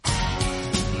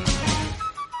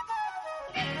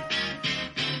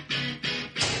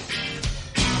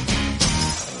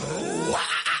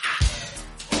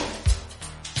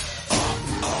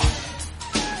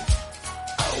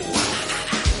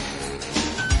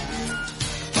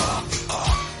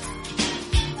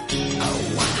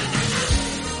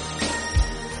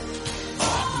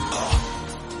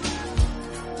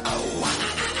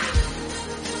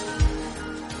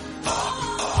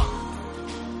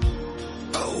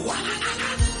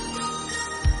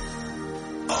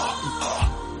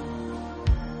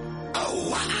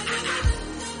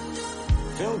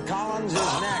Collins is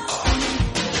next.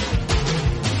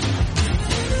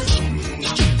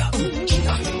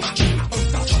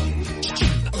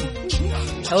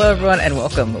 Hello, everyone, and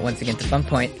welcome once again to Fun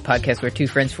Point, the podcast where two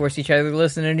friends force each other to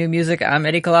listen to new music. I'm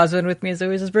Eddie Colazo, and with me, as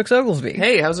always, is Brooks Oglesby.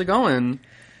 Hey, how's it going?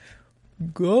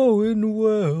 Going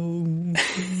well.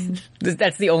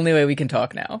 That's the only way we can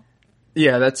talk now.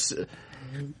 Yeah, that's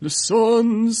the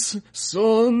sons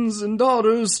and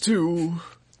daughters too.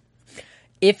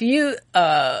 If you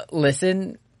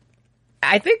listen,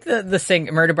 I think the sing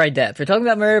Murder by Death. We're talking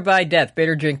about Murder by Death,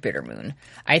 Bitter Drink, Bitter Moon.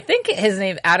 I think his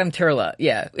name Adam Turla.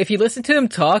 Yeah, if you listen to him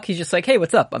talk, he's just like, "Hey,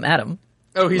 what's up? I'm Adam."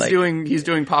 Oh, he's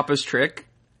doing Papa's Trick.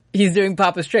 He's doing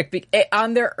Papa's Trick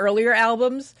on their earlier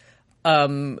albums.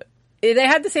 They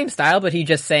had the same style, but he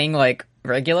just sang like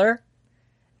regular.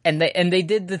 And they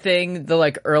did the thing, the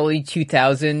like early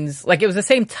 2000s, like it was the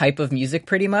same type of music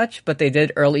pretty much, but they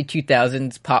did early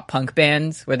 2000s pop punk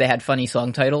bands where they had funny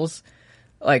song titles.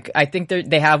 Like, I think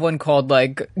they have one called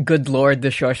like, Good Lord, The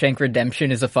Shawshank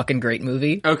Redemption is a fucking great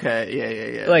movie.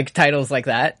 Okay, yeah. Like titles like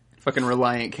that. Fucking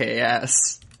Reliant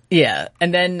K-ass. Yeah,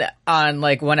 and then on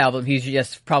like one album, he's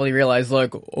just probably realized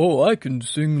like, oh, I can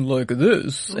sing like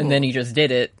this, and then he just did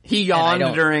it. He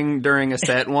yawned during a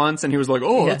set once, and he was like,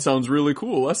 "Oh, Yeah. That sounds really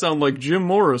cool. I sound like Jim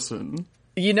Morrison."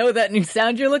 You know that new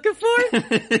sound you're looking for?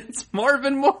 It's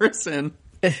Marvin Morrison.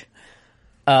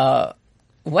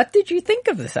 What did you think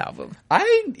of this album?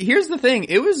 Here's the thing.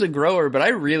 It was a grower, but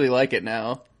I really like it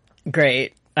now.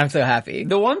 Great, I'm so happy.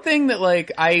 The one thing that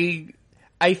like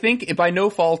I think, by no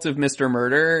fault of Mr.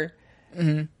 Murder,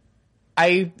 Mm-hmm.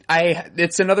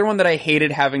 it's another one that I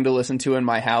hated having to listen to in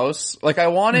my house. Like, I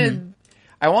wanted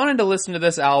to listen to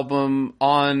this album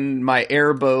on my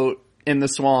airboat in the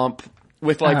swamp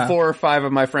with like 4 or 5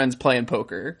 of my friends playing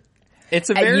poker. I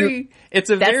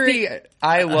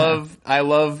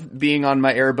love being on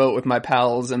my airboat with my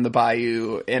pals in the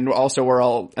bayou, and also we're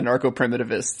all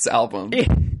anarcho-primitivists album.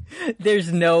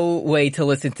 There's no way to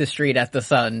listen to Street at the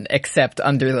Sun except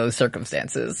under those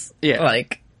circumstances. Yeah.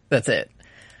 Like, that's it.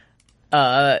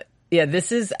 Yeah,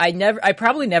 this is, I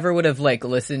probably never would have, like,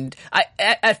 listened.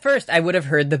 At first, I would have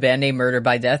heard the band name Murder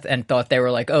by Death and thought they were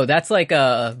like, oh, that's like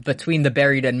a Between the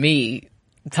Buried and Me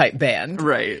type band.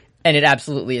 Right. And it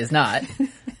absolutely is not.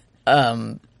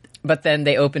 But then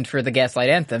they opened for the Gaslight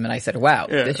Anthem, and I said, wow,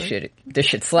 Yeah. this shit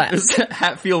slaps. This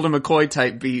Hatfield and McCoy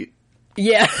type beat.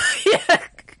 Yeah, yeah.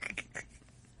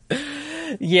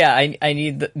 Yeah, I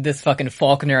need this fucking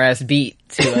Faulkner-ass beat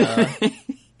to,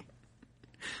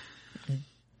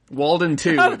 Walden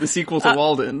 2, the sequel to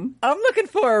Walden. I'm looking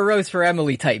for a Rose for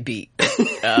Emily type beat.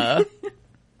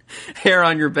 Hair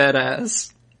on your bed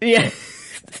ass. Yeah.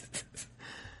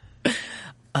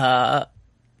 Not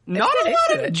a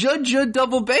lot of Judge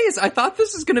double bass. I thought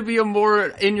this was going to be a more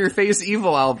in-your-face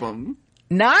evil album.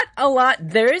 Not a lot.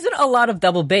 There isn't a lot of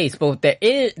double bass, but what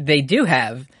they do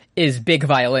have is big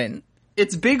violin.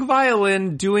 It's big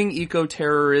violin doing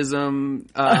eco-terrorism.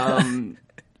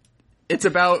 It's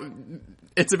about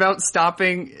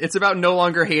stopping. It's about no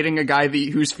longer hating a guy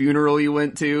whose funeral you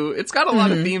went to. It's got a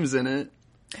lot of themes in it.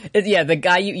 Yeah, the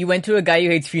guy you went to a guy who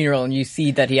hates funeral and you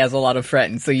see that he has a lot of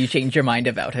friends, so you change your mind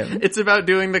about him. It's about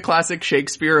doing the classic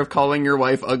Shakespeare of calling your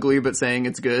wife ugly but saying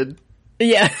it's good.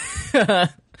 Yeah.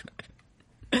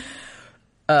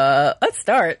 Let's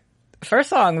start. First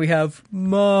song we have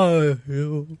My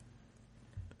Hill.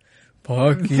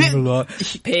 Parking lot.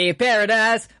 Pay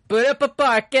paradise, put up a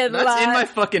parking lot. That's in my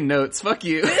fucking notes. Fuck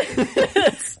you.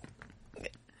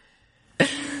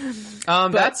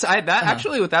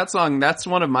 Actually with that song, that's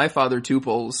one of my father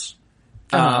tuples.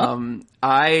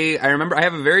 I remember I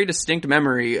have a very distinct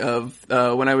memory of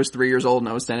when I was 3 years old and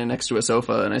I was standing next to a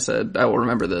sofa and I said, I will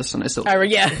remember this, and I still do.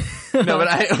 Yeah. No,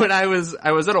 but when I was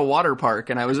at a water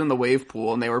park and I was in the wave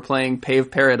pool and they were playing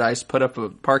Pave Paradise, put up a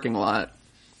parking lot.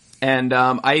 And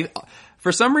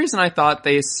for some reason I thought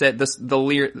they said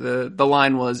the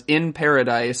line was, in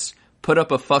paradise, put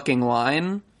up a fucking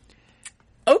line.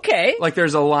 Okay. Like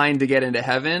there's a line to get into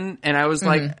heaven, and I was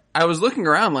like, I was looking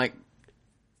around like,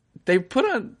 they put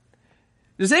on.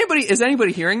 Is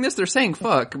anybody hearing this? They're saying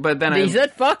fuck, but then he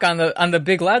said fuck on the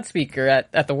big loudspeaker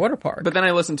at the water park. But then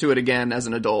I listened to it again as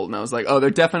an adult, and I was like, oh,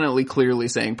 they're definitely clearly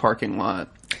saying parking lot.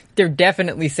 They're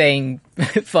definitely saying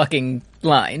fucking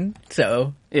line.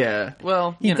 So yeah,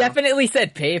 well, he definitely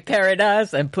said pay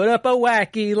paradise and put up a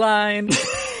wacky line.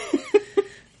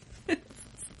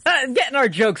 Getting our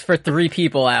jokes for 3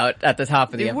 people out at the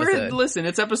top of the episode. Listen,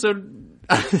 it's episode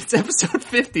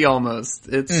 50 almost.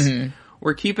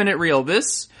 We're keeping it real.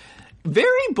 This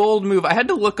Very bold move. I had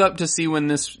to look up to see when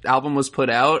this album was put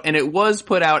out, and it was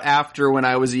put out after when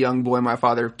I was a young boy. My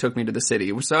father took me to the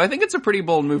city. So I think it's a pretty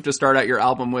bold move to start out your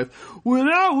album with, when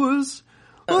I was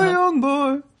a young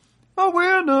boy, I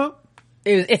went up.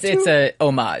 It's a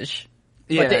homage.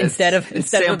 Yeah, but instead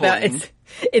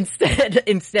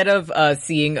of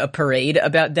seeing a parade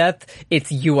about death,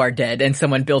 it's you are dead and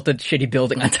someone built a shitty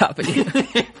building on top of you.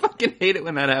 I fucking hate it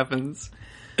when that happens.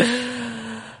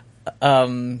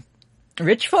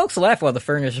 Rich folks laugh while the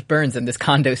furnace burns and this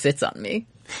condo sits on me.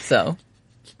 So,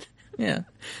 yeah.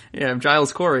 Yeah, I'm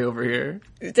Giles Corey over here.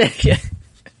 Yeah.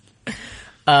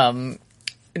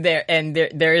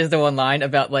 There is the one line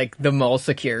about, like, the mall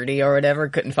security or whatever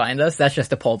couldn't find us. That's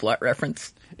just a Paul Blart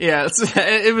reference. Yeah,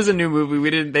 it was a new movie.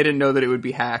 They didn't know that it would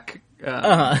be Hack. They're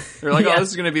like, oh, this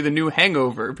is going to be the new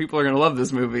Hangover. People are going to love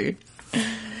this movie.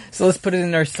 So let's put it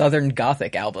in our Southern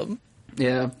Gothic album.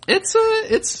 Yeah. This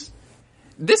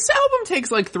album takes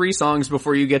like 3 songs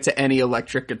before you get to any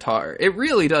electric guitar. It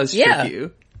really does trick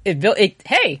you.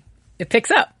 It picks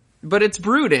up. But it's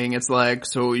brooding. It's like,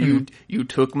 so you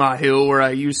took my hill where I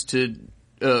used to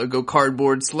go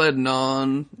cardboard sledding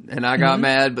on, and I got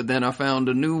mad, but then I found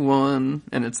a new one.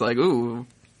 And it's like, ooh,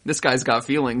 this guy's got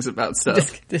feelings about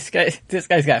stuff. This guy's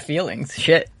got feelings.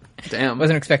 Shit. Damn.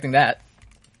 Wasn't expecting that.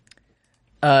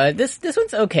 This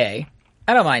one's okay.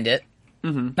 I don't mind it.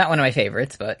 Mm-hmm. Not one of my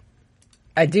favorites, but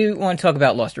I do want to talk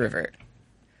about Lost River.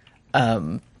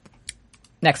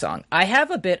 Next song. I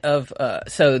have a bit of,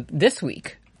 so this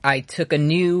week I took a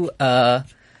new,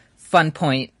 Fun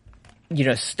Point,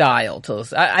 style to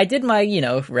listen. I did my,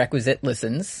 requisite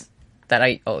listens that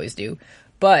I always do.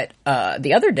 But,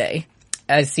 the other day,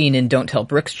 as seen in Don't Tell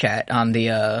Brooks chat on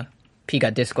the,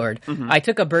 PGOT Discord, I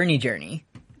took a Bernie journey.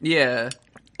 Yeah.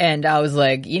 And I was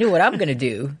like, you know what I'm gonna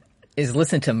do is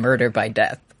listen to Murder by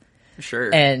Death.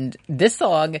 Sure. And this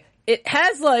song, it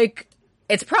has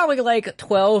it's probably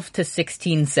 12 to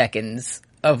 16 seconds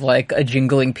of a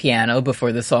jingling piano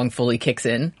before the song fully kicks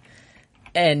in.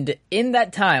 And in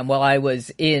that time, while I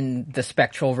was in the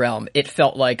spectral realm, it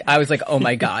felt like, I was like, oh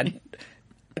my god,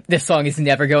 this song is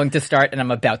never going to start and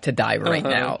I'm about to die right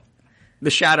now.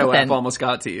 The Shadow app almost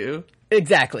got to you.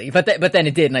 Exactly. But then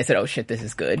it did and I said, oh shit, this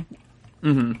is good.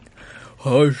 Mm-hmm.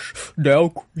 Hush, now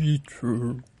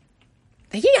creature.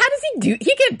 How does he do?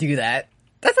 He can't do that.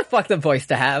 That's a fucked up voice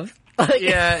to have.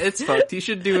 Yeah, it's fucked. He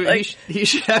should do. He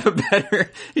should have a better.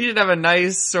 He should have a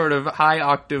nice sort of high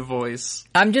octave voice.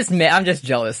 I'm just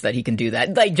jealous that he can do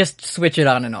that. Just switch it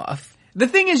on and off. The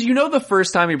thing is, the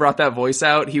first time he brought that voice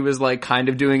out, he was kind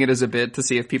of doing it as a bit to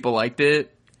see if people liked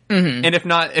it. Mm-hmm. And if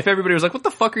not, if everybody was like, what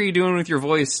the fuck are you doing with your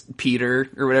voice, Peter,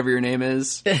 or whatever your name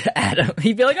is? Adam.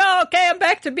 He'd be like, oh, okay, I'm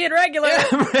back to being regular.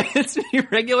 Yeah, it's me,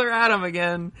 regular Adam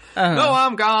again. Uh-huh. No,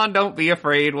 I'm gone. Don't be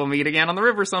afraid. We'll meet again on the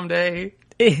river someday.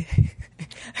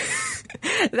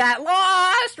 That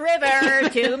lost river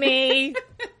to me.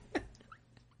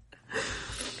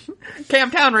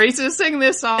 Camptown Races, sing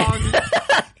this song.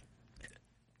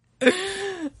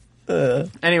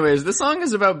 Anyways, this song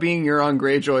is about being Euron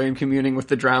Greyjoy and communing with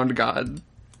the drowned god.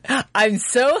 I'm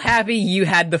so happy you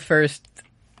had the first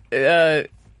A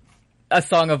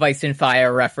Song of Ice and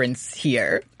Fire reference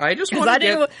here. I just want to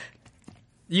get...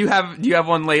 You have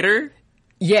one later?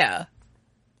 Yeah.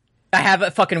 I have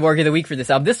a fucking Work of the Week for this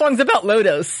album. This song's about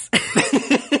Lodos.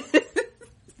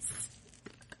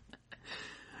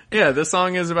 Yeah, this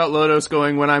song is about Lodos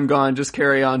going, when I'm gone, just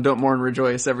carry on, don't mourn,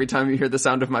 rejoice, every time you hear the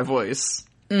sound of my voice.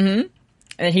 Mm-hmm.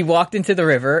 And he walked into the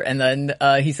river, and then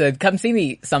he said, come see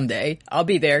me someday. I'll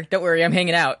be there. Don't worry, I'm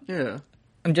hanging out. Yeah.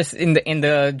 I'm just in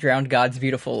the drowned god's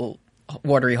beautiful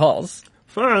watery halls.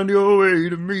 Find your way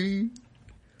to me.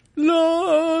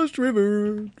 Lost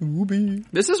river to be.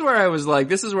 This is where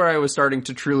I was starting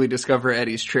to truly discover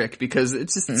Eddie's trick, because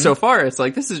it's just, so far, it's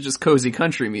this is just cozy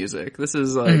country music. This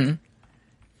is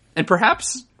and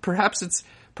perhaps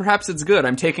it's good.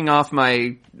 I'm taking off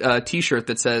my t-shirt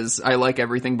that says I like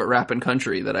everything but rap and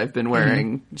country that I've been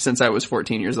wearing since I was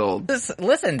 14 years old.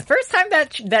 Listen, the first time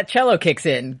that cello kicks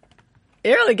in,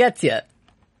 it really gets you.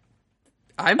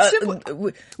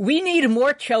 We need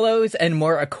more cellos and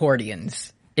more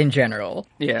accordions in general.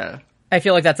 Yeah. I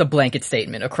feel like that's a blanket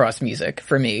statement across music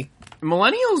for me.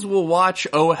 Millennials will watch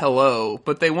Oh Hello,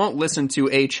 but they won't listen to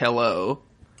H Hello.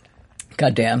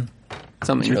 Goddamn.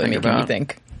 Something it's to really think making about. Me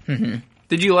think. Mm-hmm.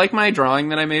 Did you like my drawing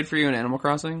that I made for you in Animal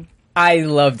Crossing? I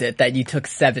loved it that you took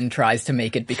 7 tries to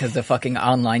make it because the fucking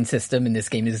online system in this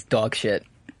game is dog shit.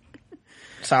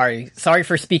 Sorry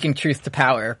for speaking truth to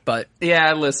power, but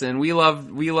yeah, listen, we love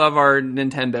our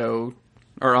Nintendo,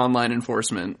 our online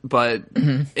enforcement, but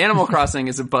Animal Crossing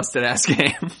is a busted ass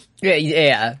game.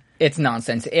 Yeah, it's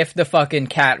nonsense. If the fucking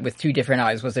cat with 2 different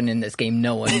eyes wasn't in this game,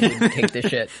 no one would take this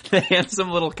shit. The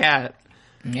handsome little cat.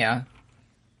 Yeah.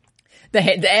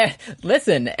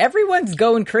 Listen, everyone's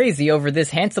going crazy over this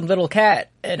handsome little cat,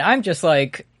 and I'm just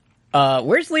like,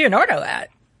 where's Leonardo at?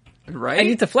 Right? I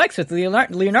need to flex with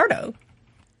Leonardo.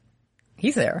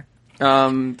 He's there.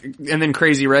 And then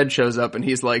Crazy Red shows up and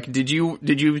he's like, did you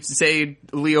say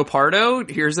Leopardo?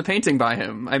 Here's a painting by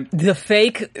him. The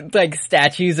fake, like,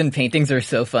 statues and paintings are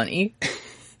so funny.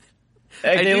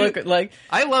 They look like...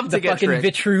 I love the to get fucking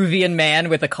tricked. Vitruvian man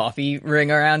with a coffee ring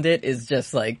around it is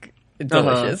just, like,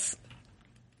 delicious.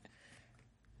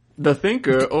 The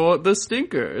thinker or the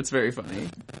stinker. It's very funny.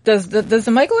 Does the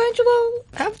Michelangelo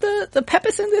have the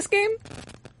Pepis in this game?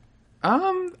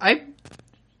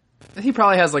 He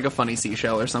probably has like a funny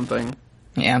seashell or something.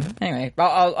 Yeah. Anyway,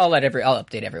 I'll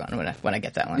update everyone when I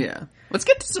get that one. Yeah. Let's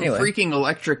get to some freaking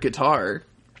electric guitar.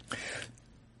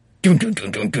 Next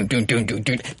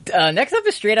up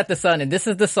is Straight Up the Sun, and this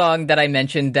is the song that I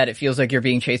mentioned that it feels like you're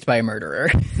being chased by a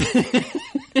murderer.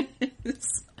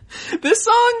 This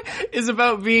song is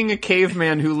about being a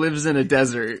caveman who lives in a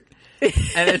desert.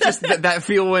 And it's just that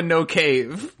feel when no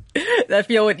cave. That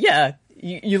feel when, yeah.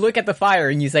 You look at the fire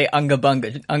and you say Unga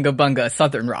Bunga,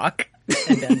 Southern Rock.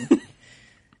 And then,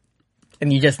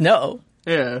 and you just know.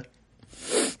 Yeah.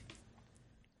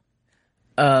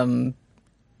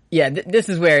 Yeah, this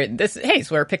is where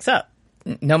it's where it picks up.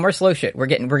 No more slow shit. We're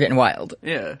getting wild.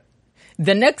 Yeah.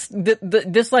 The next,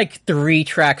 this like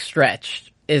 3-track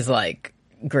stretch is like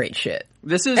great shit.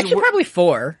 This is actually probably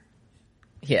 4.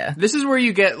 Yeah. This is where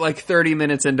you get like 30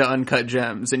 minutes into Uncut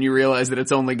Gems and you realize that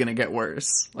it's only gonna get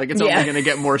worse. Like it's only gonna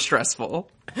get more stressful.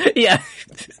 Yeah.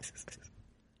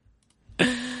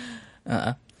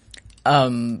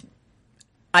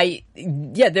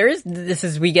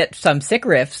 We get some sick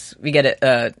riffs. We get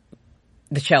the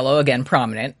cello again,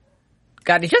 prominent.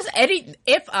 God, it's just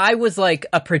if I was like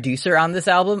a producer on this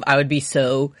album, I would be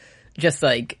so just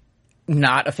like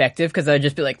not effective because I'd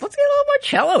just be like, let's get a little more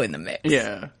cello in the mix.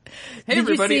 Yeah. Hey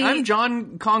everybody, I'm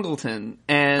John Congleton,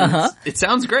 and it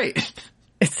sounds great.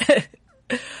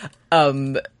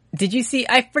 Did you see,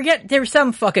 I forget, there was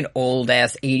some fucking old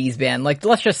ass 80s band, like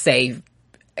let's just say,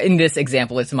 in this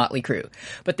example it's Motley Crue,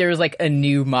 but there was like a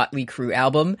new Motley Crue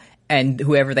album, and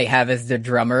whoever they have as the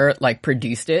drummer, like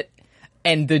produced it,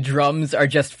 and the drums are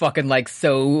just fucking like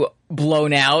so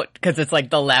blown out, because it's like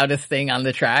the loudest thing on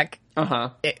the track.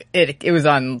 It was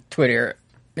on Twitter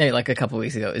maybe like a couple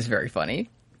weeks ago. It was very funny.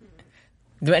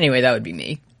 But anyway, that would be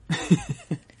me.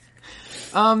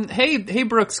 Hey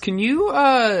Brooks, can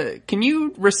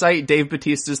you recite Dave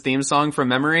Bautista's theme song from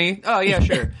memory? Oh yeah,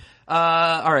 sure.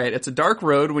 Alright, it's a dark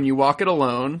road when you walk it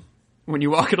alone. When you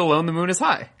walk it alone, the moon is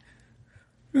high.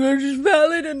 Just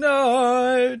valley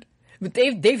tonight. But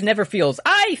Dave never feels,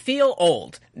 I feel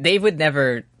old. Dave would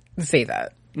never say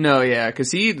that. No, yeah, cause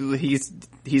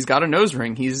he's got a nose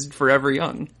ring. He's forever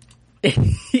young.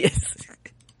 Yes.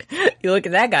 You look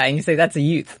at that guy and you say, that's a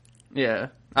youth. Yeah.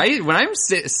 When I'm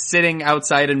sitting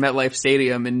outside in MetLife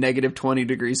Stadium in negative 20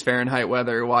 degrees Fahrenheit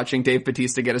weather, watching Dave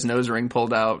Bautista get his nose ring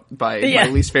pulled out by my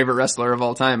least favorite wrestler of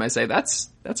all time, I say, that's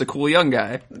a cool young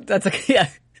guy. Yeah.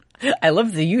 I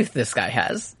love the youth this guy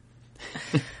has.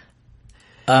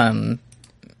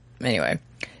 Anyway.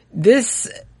 This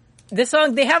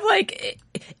song, they have like,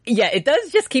 it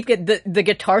does just keep the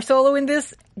guitar solo in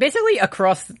this, basically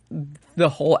across the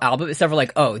whole album, it's never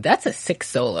like, oh, that's a sick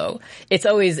solo. It's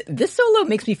always, this solo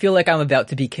makes me feel like I'm about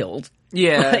to be killed.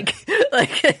 Yeah.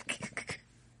 Like,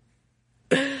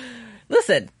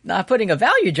 listen, not putting a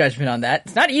value judgment on that.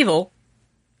 It's not evil.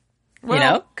 Well, you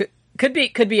know? Could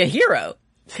be a hero.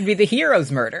 Could be the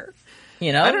hero's murder.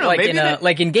 You know? I don't know,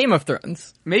 like in Game of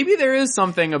Thrones. Maybe there is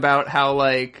something about how,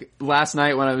 like, last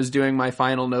night when I was doing my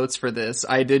final notes for this,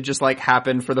 I did just, like,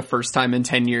 happen for the first time in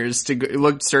 10 years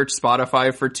to search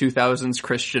Spotify for 2000s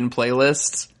Christian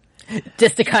playlists.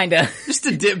 Just to kind of... just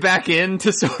to dip back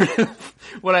into sort of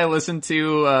what I listened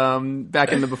to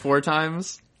back in the before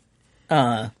times.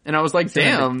 And I was like,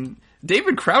 damn,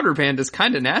 David Crowder Band is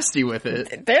kind of nasty with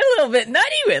it. They're a little bit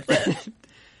nutty with it.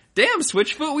 Damn,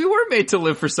 Switchfoot, we were made to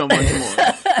live for so much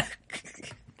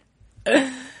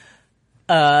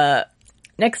more.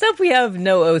 Next up we have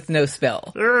No Oath, No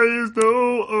Spell. There is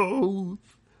no oath.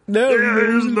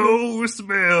 There is no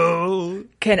spell.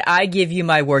 Can I give you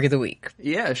my work of the week?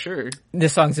 Yeah, sure.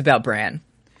 This song's about Bran.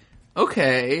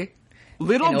 Okay.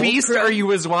 Little beast, are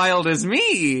you as wild as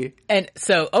me? And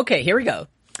so, okay, here we go.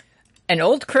 An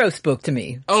old crow spoke to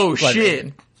me. Oh,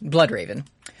 shit. Bloodraven.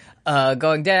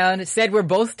 Going down, said we're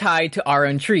both tied to our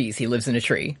own trees. He lives in a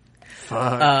tree.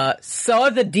 Saw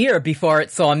the deer before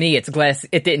it saw me.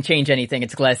 It didn't change anything.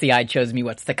 Its glassy eye shows me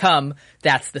what's to come.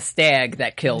 That's the stag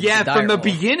that killed Yeah, the from the direwolf.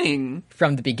 beginning.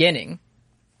 From the beginning.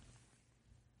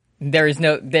 There is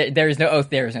no oath,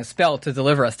 there is no spell to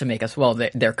deliver us to make us well.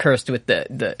 They're cursed with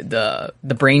the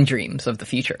brain dreams of the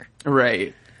future.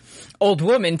 Right. Old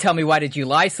woman, tell me why did you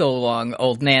lie so long,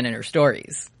 old Nan and her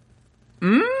stories.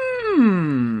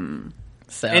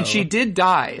 So, And she did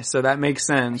die, so that makes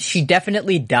sense. She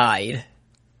definitely died.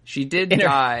 She did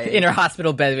die. In her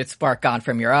hospital bed with spark gone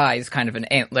from your eyes, kind of an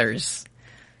Antlers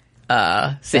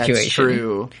situation. That's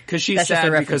true. Because she's That's just a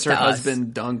sad reference because her to us.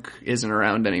 husband, Dunk, isn't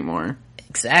around anymore.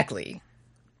 Exactly.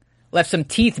 Left some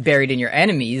teeth buried in your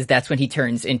enemies, that's when he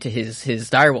turns into his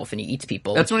direwolf and he eats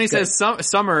people. That's when he which is says,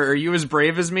 Summer, are you as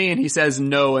brave as me? And he says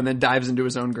no, and then dives into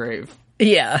his own grave. good.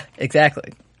 Yeah,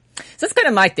 exactly. So that's kind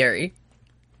of my theory.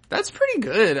 That's pretty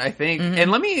good, I think. Mm-hmm.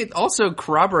 And let me also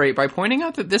corroborate by pointing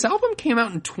out that this album came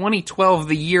out in 2012,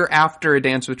 the year after A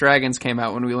Dance with Dragons came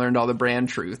out, when we learned all the brand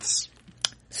truths.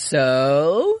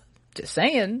 So, just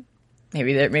saying,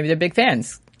 maybe they're big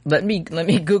fans. Let me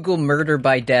Google Murder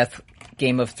by Death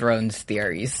Game of Thrones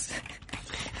theories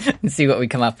and see what we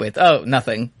come up with. Oh,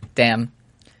 nothing. Damn.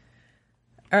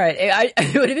 All right,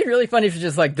 it would have been really funny if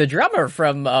just like the drummer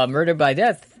from Murder by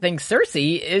Death thinks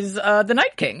Cersei is the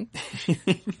Night King.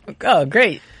 Oh,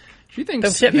 great. He thinks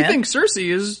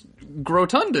Cersei is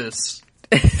Grotundus.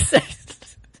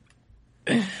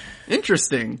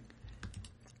 Interesting.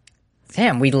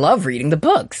 Damn, we love reading the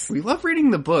books. We love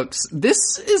reading the books. This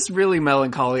is really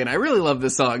melancholy, and I really love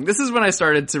this song. This is when I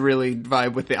started to really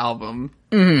vibe with the album.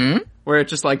 Mm-hmm. Where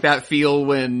it's just like that feel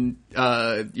when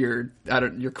you're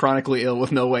chronically ill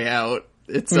with no way out.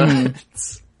 It's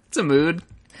it's a mood.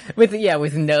 With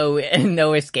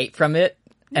no escape from it,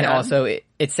 and Yeah. also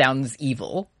it sounds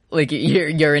evil. Like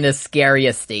you're in a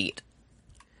scary state.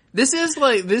 This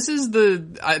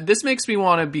makes me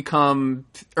want to become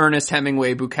Ernest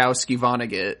Hemingway, Bukowski,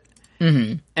 Vonnegut,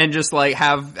 and just like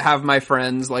have my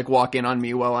friends like walk in on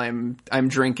me while I'm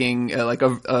drinking like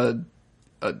a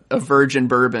virgin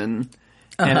bourbon,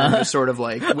 and I'm just sort of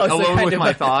like alone with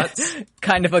my thoughts.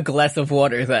 Kind of a glass of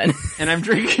water, then. And I'm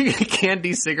drinking a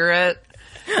candy cigarette,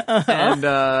 and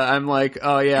I'm like,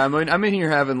 oh yeah, I'm in here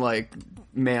having like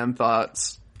man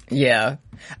thoughts. Yeah.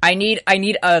 I need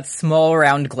a small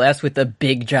round glass with a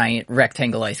big giant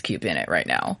rectangle ice cube in it right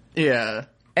now. Yeah.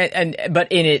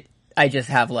 But in it, I just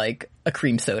have like a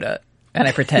cream soda, and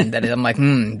I pretend that I'm like,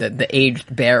 the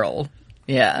aged barrel.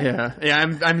 Yeah. Yeah.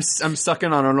 I'm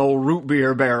sucking on an old root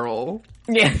beer barrel.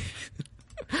 Yeah.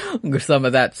 Some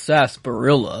of that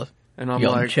sarsaparilla, And I'm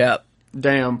young like, chap.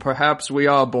 damn, perhaps we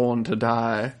are born to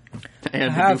die.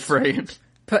 And Perhaps. Dufresne.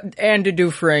 Andy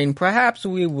Dufresne, perhaps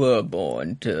we were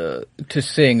born to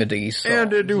sing these songs.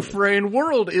 And Dufresne,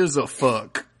 world is a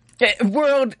fuck.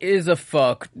 World is a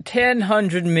fuck.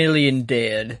 100 million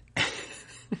dead.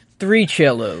 3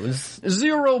 cellos.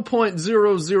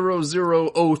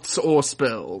 0.000 oaths or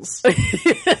spells.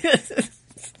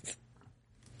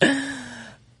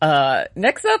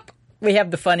 Next up, we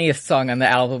have the funniest song on the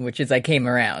album, which is I Came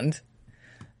Around.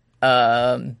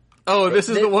 Oh, this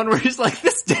is the one where he's like,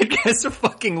 this dead guy's a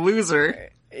fucking loser.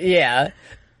 Yeah.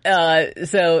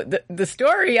 So the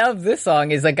story of this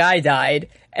song is a guy died,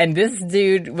 and this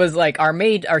dude was like,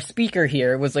 our speaker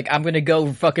here was like, I'm gonna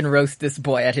go fucking roast this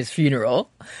boy at his funeral.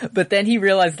 But then he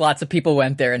realized lots of people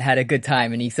went there and had a good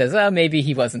time, and he says, oh, maybe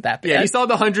he wasn't that bad. Yeah, he saw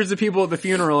the hundreds of people at the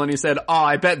funeral and he said, oh,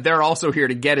 I bet they're also here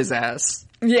to get his ass.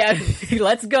 Yeah,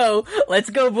 let's go,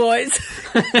 boys.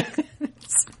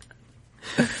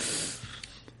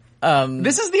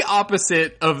 This is the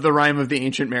opposite of the Rime of the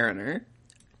Ancient Mariner.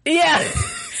 Yeah.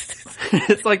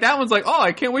 It's like, that one's like, oh,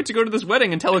 I can't wait to go to this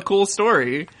wedding and tell a cool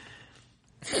story.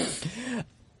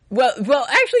 Well,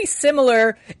 actually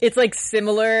similar, it's like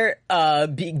similar,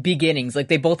 beginnings. Like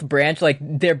they both branch, like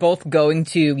they're both going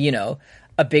to,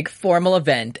 a big formal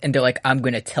event and they're like, I'm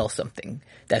gonna tell something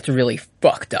that's really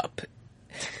fucked up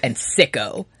and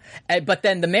sicko. But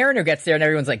then the Mariner gets there and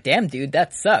everyone's like, damn dude,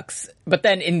 that sucks. But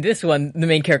then in this one, the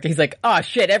main character, he's like, oh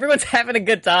shit, everyone's having a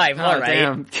good time. Oh, Alright.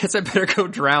 damn. Guess I better go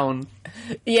drown.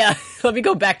 Yeah, let me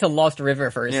go back to Lost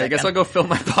River for a second. I guess I'll go fill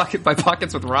my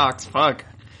pockets with rocks. Fuck.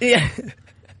 Yeah.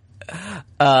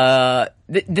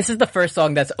 This is the first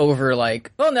song that's over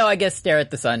like, well no, I guess Stare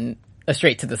at the Sun,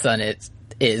 Straight to the Sun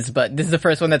is, but this is the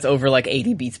first one that's over like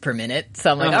 80 beats per minute.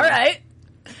 So I'm like, alright.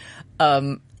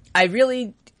 I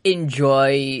really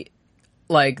enjoy,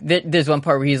 like, there's one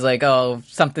part where he's like, oh,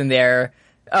 something there.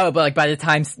 Oh, but like by the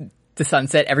time the sun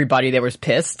set, everybody there was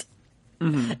pissed.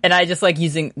 Mm-hmm. And I just like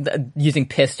using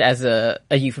pissed as a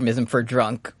euphemism for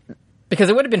drunk. Because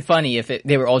it would have been funny if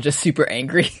they were all just super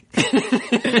angry.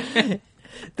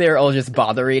 They were all just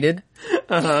botherated.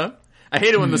 Uh-huh. I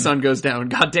hate it when the sun goes down.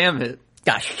 God damn it.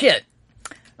 Gosh, shit.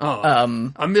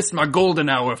 Oh, I missed my golden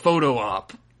hour photo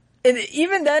op. And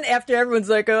even then, after everyone's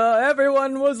like,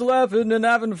 everyone was laughing and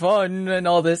having fun and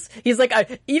all this, he's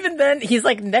like, even then, he's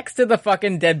like next to the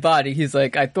fucking dead body. He's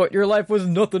like, I thought your life was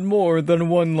nothing more than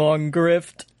one long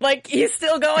grift. Like, he's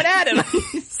still going at him.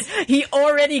 He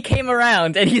already came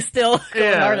around and he's still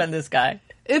going hard on this guy.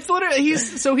 It's literally,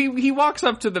 he walks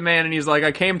up to the man and he's like,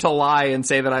 I came to lie and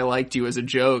say that I liked you as a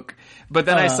joke. But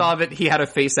then I saw that he had a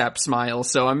face-app smile,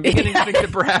 so I'm beginning to think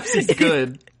that perhaps he's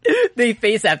good. They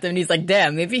face-apped him and he's like,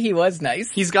 damn, maybe he was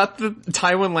nice. He's got the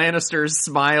Tywin Lannister's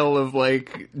smile of,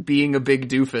 like, being a big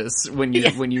doofus when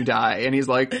you die. And he's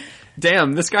like,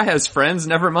 damn, this guy has friends,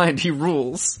 never mind, he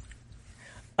rules.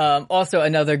 Also,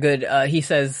 another good, he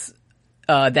says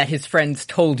that his friends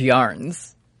told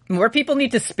yarns. More people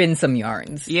need to spin some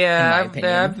yarns. Yeah,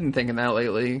 I've been thinking that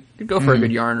lately. Could go for a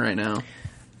good yarn right now.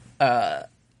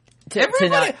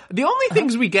 The only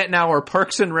things we get now are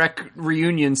Parks and Rec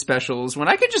reunion specials, when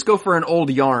I could just go for an old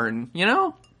yarn, you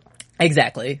know?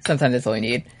 Exactly. Sometimes that's all you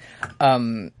need.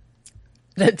 To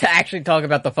actually talk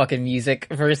about the fucking music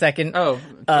for a second. Oh,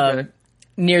 okay.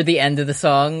 Near the end of the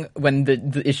song, when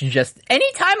it's just,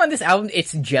 anytime on this album,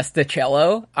 it's just the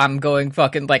cello, I'm going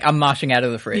fucking, like, I'm moshing out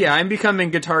of the fridge. Yeah, I'm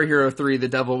becoming Guitar Hero 3, The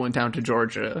Devil Went Down to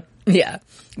Georgia. Yeah.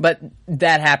 But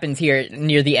that happens here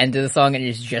near the end of the song, and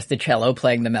it's just the cello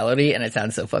playing the melody, and it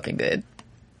sounds so fucking good.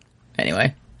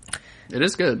 Anyway. It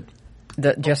is good.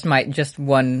 Just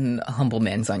one humble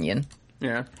man's onion.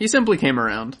 Yeah. He simply came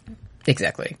around.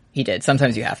 Exactly. He did.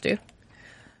 Sometimes you have to.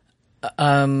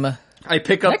 I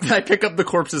pick up the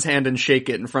corpse's hand and shake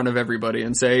it in front of everybody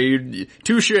and say,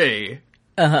 touche.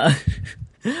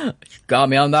 Got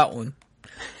me on that one.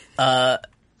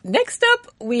 Next up,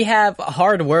 we have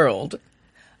Hard World.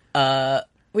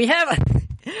 We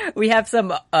have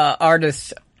some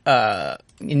artist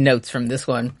notes from this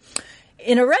one.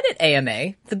 In a Reddit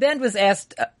AMA, the band was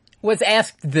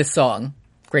asked this song.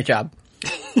 Great job.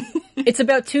 It's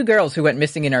about two girls who went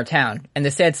missing in our town, and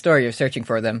the sad story of searching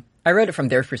for them. I wrote it from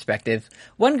their perspective.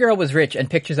 One girl was rich, and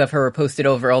pictures of her were posted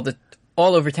over all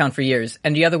over town for years,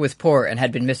 and the other was poor and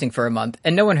had been missing for a month,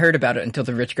 and no one heard about it until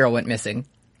the rich girl went missing.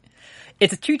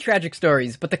 It's two tragic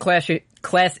stories, but the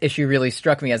class issue really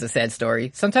struck me as a sad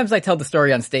story. Sometimes I tell the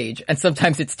story on stage, and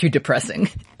sometimes it's too depressing.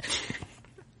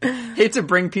 Hate to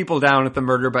bring people down at the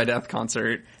Murder by Death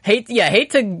concert. Hate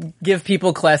to give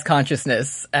people class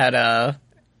consciousness at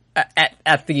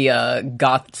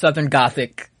the Southern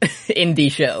Gothic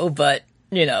indie show, but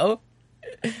you know,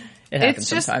 it happens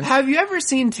sometimes. Have you ever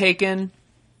seen Taken?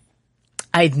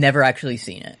 I've never actually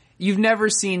seen it. You've never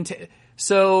seen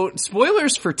so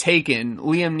spoilers for Taken,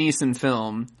 Liam Neeson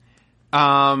film.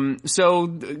 So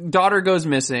daughter goes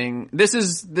missing. This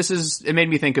is it made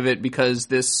me think of it because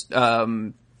this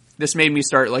made me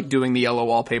start like doing the yellow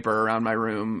wallpaper around my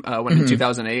room in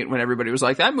 2008 when everybody was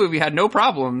like, that movie had no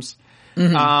problems.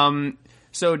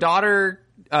 So daughter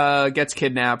gets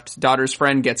kidnapped, daughter's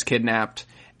friend gets kidnapped,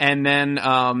 and then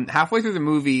halfway through the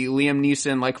movie, Liam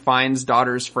Neeson like finds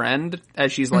daughter's friend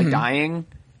as she's like dying.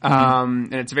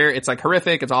 And it's like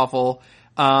horrific, it's awful.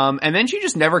 And then she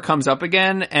just never comes up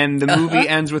again, and the movie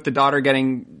ends with the daughter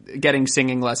getting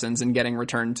singing lessons and getting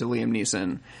returned to Liam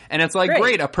Neeson. And it's like,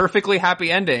 great, a perfectly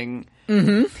happy ending.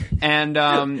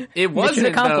 And it wasn't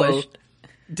accomplished. Though.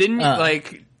 Didn't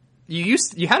like you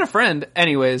had a friend.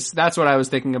 Anyways, that's what I was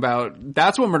thinking about.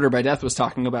 That's what Murder by Death was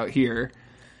talking about here.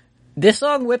 This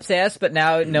song whips ass, but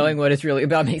now knowing what it's really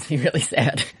about makes me really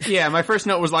sad. Yeah, my first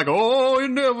note was like, oh, it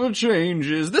never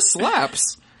changes. This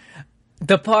slaps.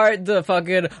 The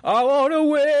fucking, I wanna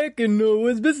wake and know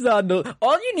it's beside the,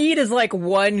 all you need is like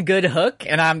one good hook,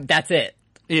 and that's it.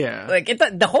 Yeah. Like,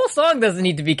 the whole song doesn't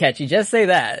need to be catchy, just say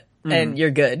that, and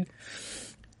you're good.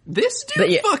 This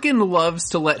dude fucking loves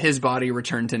to let his body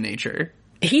return to nature.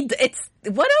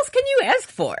 What else can you ask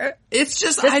for? It's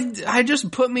just, I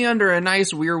just put me under a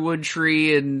nice weirwood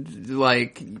tree and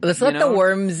like, let's let the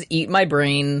worms eat my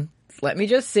brain. Let me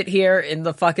just sit here in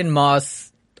the fucking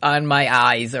moss on my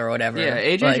eyes or whatever. Yeah,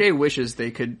 AJJ wishes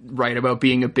they could write about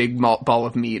being a big ball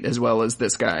of meat as well as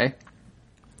this guy.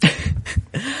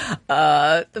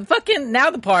 Now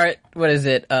the part, what is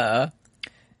it?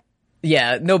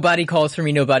 Yeah, nobody calls for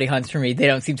me, nobody hunts for me. They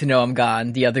don't seem to know I'm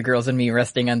gone. The other girls and me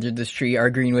resting under this tree are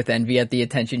green with envy at the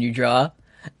attention you draw.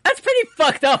 That's pretty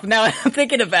fucked up now I'm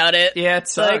thinking about it. Yeah, it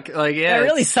sucks. That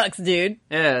really sucks, dude.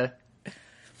 Yeah.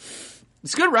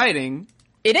 It's good writing.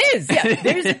 It is,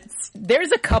 yeah.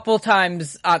 There's a couple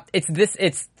times,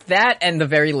 it's that and the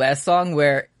very last song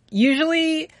where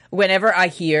usually whenever I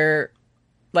hear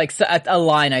like a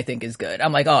line I think is good,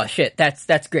 I'm like, oh shit,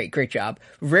 that's great job.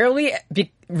 Rarely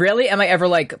am I ever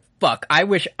like, fuck, I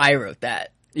wish I wrote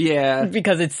that. Yeah.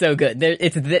 Because it's so good.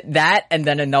 It's that and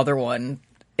then another one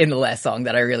in the last song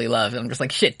that I really love. I'm just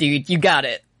like, shit, dude, you got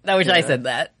it. I wish I said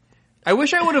that. I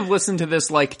wish I would have listened to this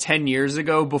like 10 years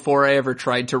ago before I ever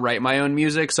tried to write my own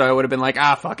music, so I would have been like,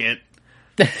 fuck it.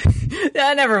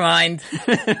 Never mind.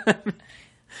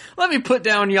 Let me put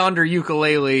down yonder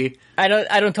ukulele. I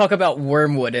don't talk about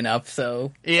Wormwood enough,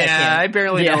 so yeah, I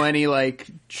barely know any like.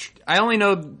 I only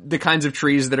know the kinds of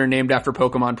trees that are named after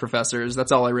Pokemon professors.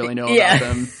 That's all I really know about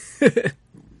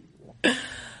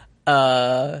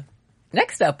them.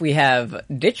 Next up, we have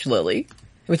Ditch Lily,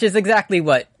 which is exactly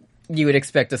what you would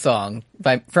expect a song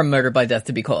from Murder by Death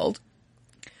to be called.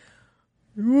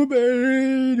 You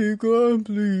made it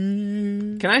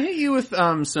complete. Can I hit you with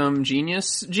some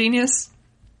genius?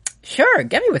 Sure,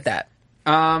 get me with that.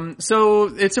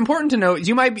 So it's important to note,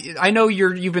 I know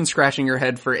you've been scratching your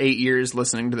head for 8 years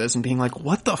listening to this and being like,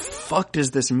 what the fuck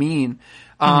does this mean?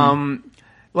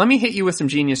 Let me hit you with some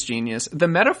genius. The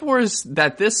metaphors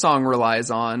that this song relies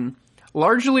on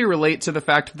largely relate to the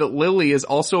fact that Lily is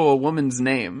also a woman's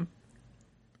name.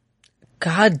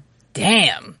 God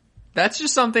damn. That's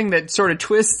just something that sort of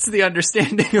twists the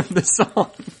understanding of the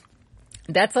song.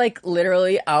 That's like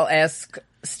literally, I'll ask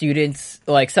students,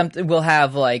 like, we'll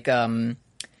have like, for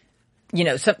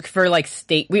like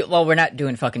we're not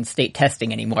doing fucking state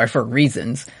testing anymore for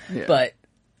reasons, but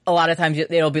a lot of times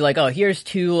it'll be like, oh, here's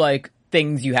two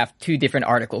different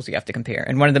articles you have to compare.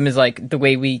 And one of them is like, the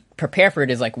way we prepare for it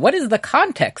is like, what is the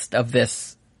context of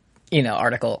this,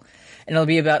 article? And it'll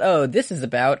be about, oh, this is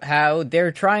about how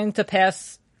they're trying to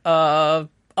pass a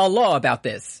law about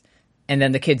this. And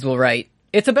then the kids will write,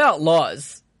 it's about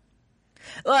laws.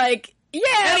 Like, yeah.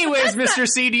 Anyways, Mr.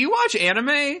 C, do you watch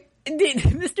anime?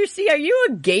 Mr. C, are you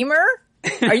a gamer?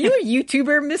 Are you a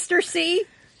YouTuber, Mr. C?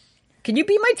 Can you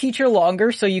be my teacher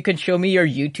longer so you can show me your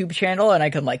YouTube channel and I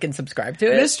can like and subscribe to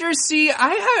it? Mr. C,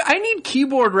 I need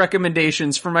keyboard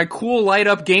recommendations for my cool light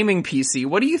up gaming PC.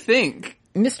 What do you think?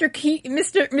 Mr. Keys.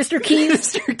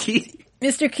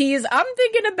 Mr. Keys, I'm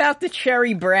thinking about the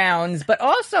Cherry Browns, but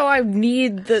also I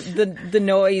need the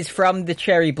noise from the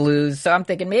Cherry Blues, so I'm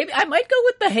thinking maybe I might go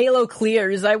with the Halo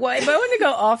Clears. I want to go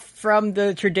off from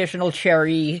the traditional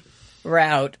Cherry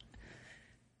route.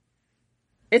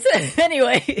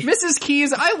 Anyway. Mrs.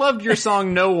 Keys, I loved your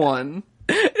song No One.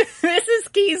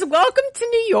 Mrs. Keys, welcome to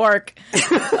New York.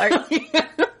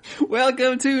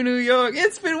 Welcome to New York.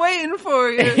 It's been waiting for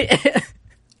you.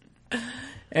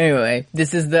 Anyway,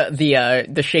 this is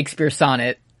the Shakespeare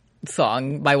sonnet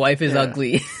song. My wife is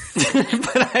ugly.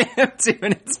 But I am too,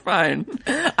 and it's fine.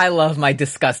 I love my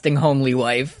disgusting homely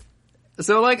wife.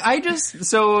 So, like, I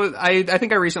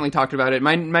think I recently talked about it.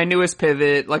 My newest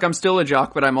pivot, like, I'm still a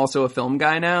jock, but I'm also a film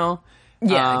guy now.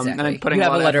 Yeah, exactly. And I'm putting a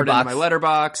lot of effort into my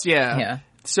letterbox. Yeah.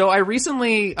 So I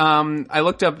recently, I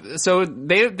looked up, so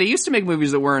they used to make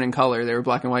movies that weren't in color. They were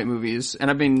black and white movies.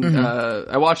 And I've been,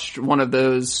 I watched one of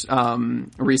those,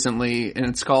 recently, and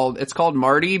it's called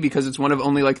Marty because it's one of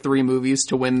only like 3 movies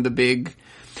to win the big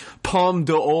Palme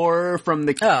d'Or from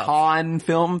the Cannes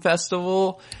Film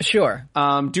Festival. Sure.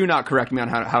 Do not correct me on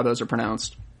how those are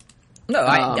pronounced. No,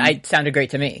 I sounded great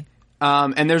to me.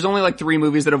 And there's only like 3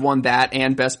 movies that have won that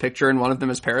and Best Picture, and one of them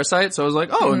is Parasite. So I was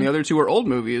like, and the other 2 are old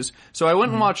movies. So I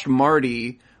went and watched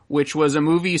Marty, which was a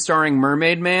movie starring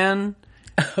Mermaid Man.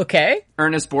 Okay.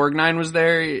 Ernest Borgnine was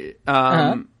there.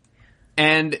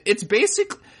 And it's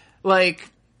basically like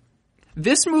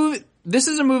this movie. This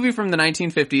is a movie from the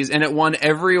 1950s, and it won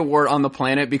every award on the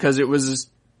planet because it was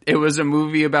a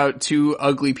movie about 2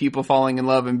 ugly people falling in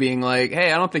love and being like,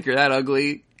 "Hey, I don't think you're that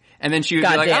ugly," and then she would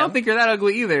be like, "I don't think you're that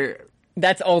ugly either."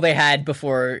 That's all they had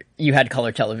before you had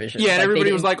color television. Yeah, and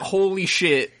everybody was like, "Holy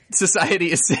shit,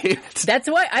 society is saved." That's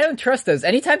why I don't trust those.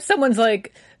 Anytime someone's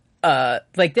like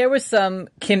there was some,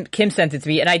 Kim sent it to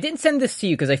me, and I didn't send this to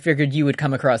you because I figured you would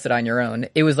come across it on your own.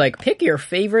 It was like, pick your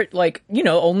favorite, like,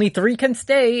 only 3 can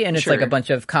stay, and it's like a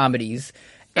bunch of comedies.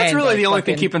 That's really the only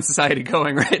thing keeping society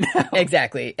going right now.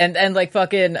 Exactly. And like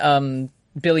fucking,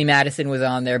 Billy Madison was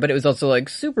on there, but it was also like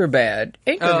Superbad,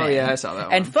 Anchorman. Oh yeah, I saw that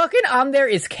one. And fucking on there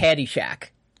is Caddyshack.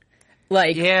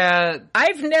 Like, yeah,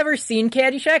 I've never seen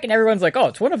Caddyshack, and everyone's like, oh,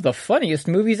 it's one of the funniest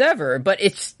movies ever. But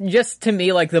it's just, to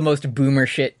me, like the most boomer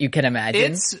shit you can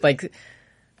imagine. If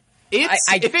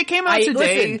it came out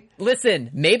today... Listen,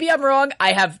 maybe I'm wrong.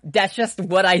 That's just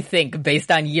what I think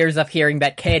based on years of hearing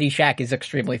that Caddyshack is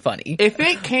extremely funny. If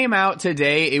it came out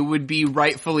today, it would be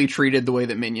rightfully treated the way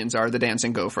that Minions are, the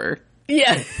dancing gopher.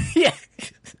 Yeah, yeah.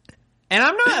 And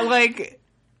I'm not, like...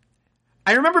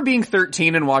 I remember being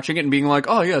 13 and watching it and being like,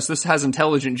 oh yes, this has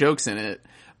intelligent jokes in it.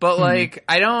 But like,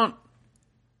 the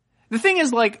thing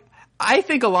is like, I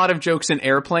think a lot of jokes in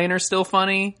Airplane are still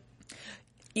funny.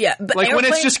 Yeah, but like when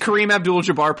it's just Kareem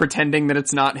Abdul-Jabbar pretending that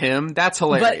it's not him, that's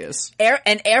hilarious. But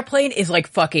Airplane is like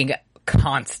fucking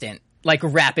constant, like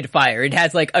rapid fire. It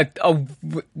has like a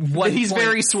 1. He's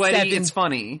very sweaty. It's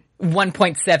funny.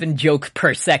 1.7 joke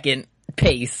per second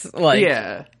pace. Like,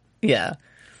 yeah.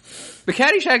 But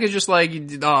Caddyshack is just like,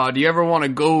 oh, do you ever want to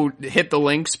go hit the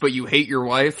links, but you hate your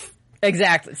wife?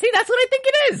 Exactly. See, that's what I think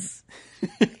it is.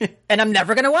 And I'm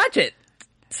never gonna watch it.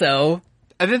 So.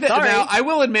 Now, I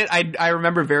will admit, I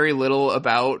remember very little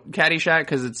about Caddyshack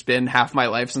because it's been half my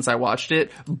life since I watched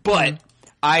it, but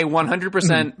I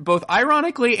 100%, both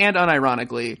ironically and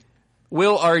unironically,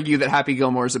 will argue that Happy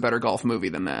Gilmore is a better golf movie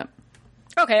than that.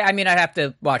 Okay, I mean, I'd have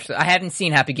to watch that. I haven't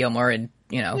seen Happy Gilmore in,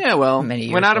 many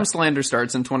years. When Adam Slander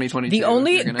starts in 2022. The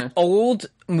only old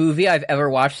movie I've ever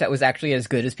watched that was actually as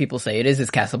good as people say it is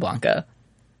Casablanca.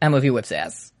 That movie whips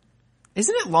ass.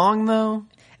 Isn't it long, though?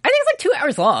 I think it's like 2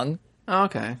 hours long. Oh,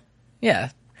 okay. Yeah.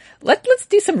 Let's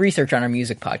do some research on our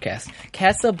music podcast.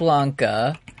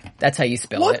 Casablanca. That's how you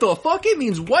spell it. What the fuck? It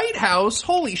means White House.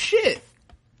 Holy shit.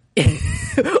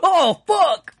 Oh,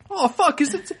 fuck. Oh, fuck.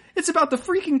 It's about the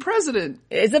freaking president.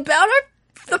 It's about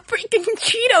the freaking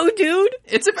Cheeto, dude.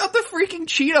 It's about the freaking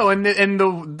Cheeto, and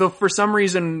the for some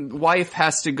reason wife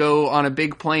has to go on a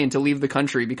big plane to leave the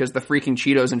country because the freaking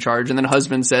Cheeto's in charge, and then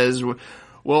husband says,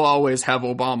 we'll always have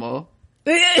Obama.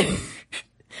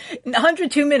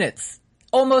 102 minutes.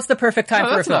 Almost the perfect time for a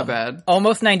film. That's not bad.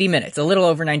 Almost 90 minutes. A little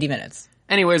over 90 minutes.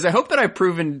 Anyways, I hope that I've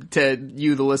proven to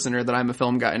you, the listener, that I'm a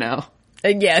film guy now.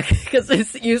 Yeah,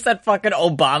 because you said fucking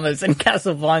Obamas in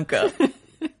Casablanca.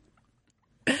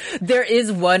 There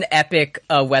is one epic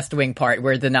West Wing part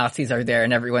where the Nazis are there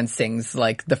and everyone sings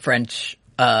like the French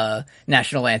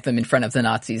national anthem in front of the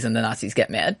Nazis and the Nazis get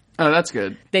mad. Oh, that's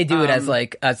good. They do it as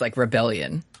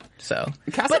rebellion. So,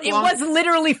 but it was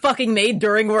literally fucking made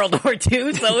during World War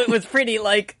II, so it was pretty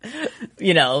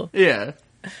Yeah.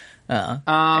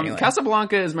 Anyway.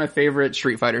 Casablanca is my favorite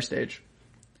Street Fighter stage.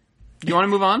 Do you want to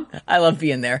move on? I love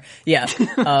being there. Yeah.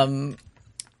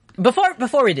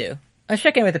 Before we do, let's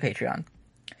check in with the Patreon.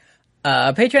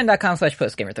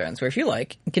 Patreon.com/PostGamerThrones, where if you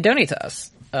like, you can donate to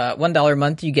us. $1 a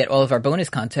month, you get all of our bonus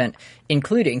content,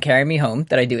 including Carry Me Home,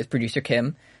 that I do with producer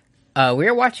Kim. We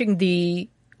are watching the,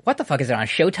 what the fuck is it on,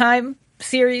 Showtime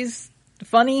series?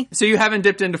 Funny? So you haven't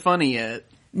dipped into Funny yet?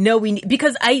 No,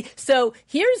 so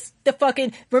here's the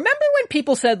fucking, remember when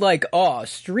people said like, oh,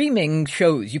 streaming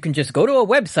shows, you can just go to a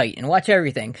website and watch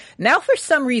everything. Now for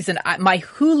some reason, my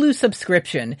Hulu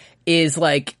subscription is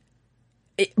like,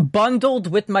 bundled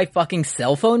with my fucking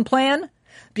cell phone plan,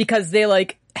 because they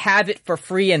like have it for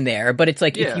free in there, but it's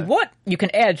like, if you want, you can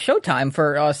add Showtime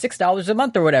for $6 a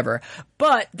month or whatever.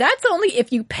 But that's only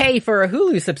if you pay for a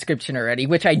Hulu subscription already,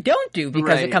 which I don't do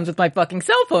because it comes with my fucking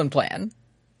cell phone plan.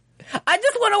 I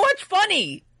just want to watch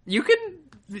Funny. You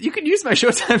can use my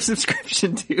Showtime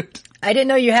subscription, dude. I didn't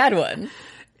know you had one.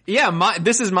 Yeah,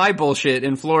 this is my bullshit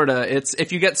in Florida. It's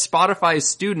if you get Spotify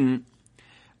Student.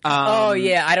 Oh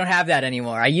yeah, I don't have that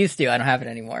anymore. I used to. I don't have it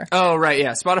anymore. Oh right,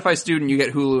 yeah. Spotify Student, you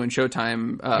get Hulu and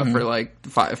Showtime for like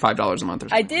 $5 a month or something.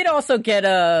 I did also get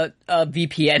a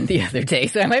VPN the other day,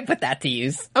 so I might put that to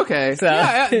use. Okay, so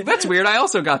yeah, that's weird. I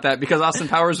also got that because Austin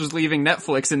Powers was leaving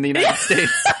Netflix in the United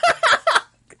States.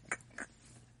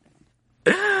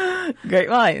 Great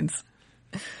minds.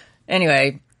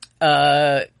 Anyway,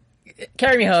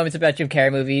 Carry Me Home, it's about Jim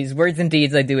Carrey movies. Words and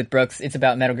Deeds, I do with Brooks, it's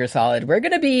about Metal Gear Solid. We're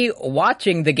gonna be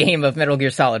watching the game of Metal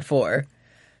Gear Solid 4.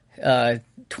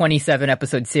 27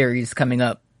 episode series coming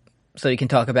up. So you can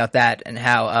talk about that and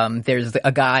how, there's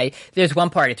a guy, there's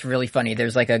one part, it's really funny.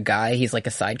 There's like a guy, he's like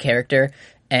a side character,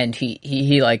 and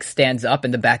he like stands up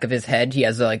in the back of his head. He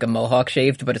has like a mohawk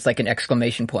shaved, but it's like an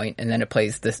exclamation point, and then it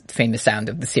plays this famous sound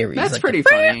of the series. That's like pretty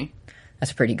funny.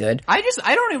 That's pretty good. I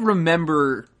don't even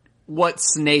remember what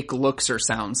Snake looks or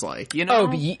sounds like, you know?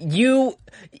 Oh, you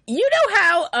know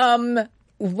how, I'm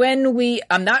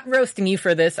not roasting you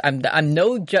for this. I'm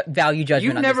no value judgment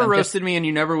You've on never this. roasted me and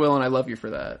you never will, and I love you for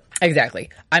that.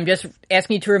 Exactly. I'm just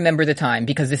asking you to remember the time,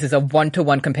 because this is a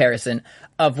one-to-one comparison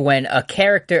of when a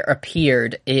character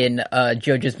appeared in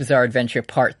JoJo's Bizarre Adventure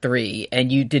Part 3,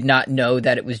 and you did not know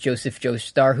that it was Joseph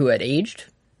Joestar who had aged.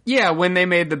 Yeah, when they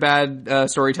made the bad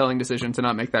storytelling decision to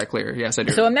not make that clear. Yes, I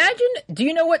do. So imagine, do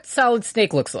you know what Solid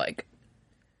Snake looks like?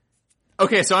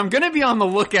 Okay, so I'm gonna be on the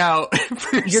lookout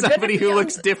for somebody who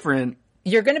looks different.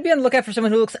 You're gonna be on the lookout for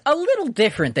someone who looks a little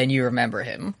different than you remember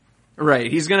him.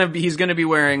 Right, he's gonna be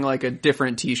wearing like a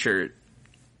different t-shirt.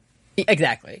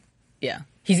 Exactly. Yeah.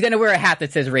 He's gonna wear a hat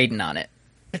that says Raiden on it.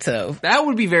 So That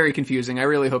would be very confusing. I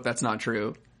really hope that's not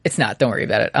true. it's not. Don't worry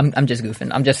about it. I'm just goofing.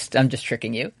 I'm just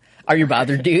tricking you. Are you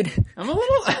bothered, dude? I'm a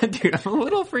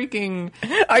little freaking...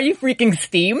 Are you freaking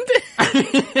steamed?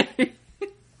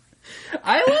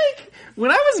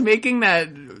 When I was making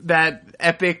that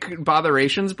epic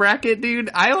botherations bracket, dude,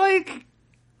 I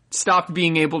stopped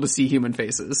being able to see human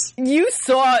faces. You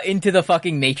saw into the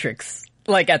fucking Matrix,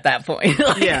 at that point.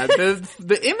 Yeah,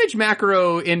 the image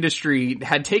macro industry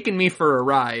had taken me for a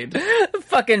ride.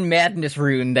 Fucking madness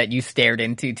rune that you stared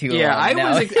into too long. Yeah,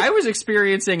 now. I was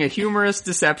experiencing a humorous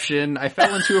deception. I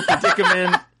fell into a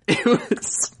predicament. It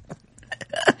was...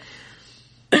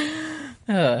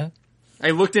 I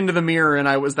looked into the mirror and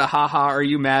I was the haha are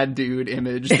you mad dude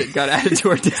image that got added to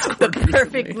our Discord.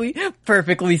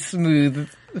 perfectly smooth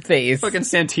face. Fucking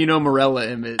Santino Morella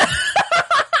image.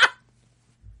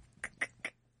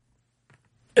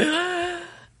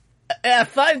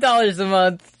 At $5 a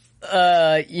month,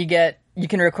 you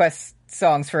can request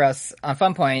songs for us on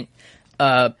Funpoint.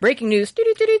 Breaking news.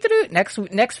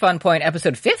 Next Fun Point,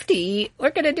 episode 50,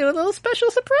 we're gonna do a little special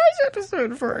surprise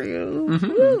episode for you.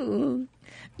 Mm-hmm.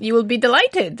 You will be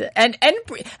delighted. And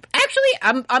actually,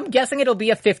 I'm guessing it'll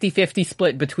be a 50-50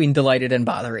 split between delighted and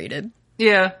botherated.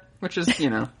 Yeah, which is,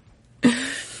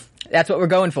 That's what we're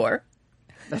going for.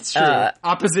 That's true.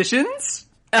 Oppositions?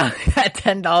 At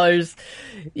 $10,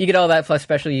 you get all that plus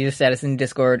special user status in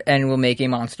Discord, and we'll make a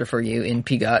monster for you in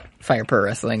PGOT, Fire Pro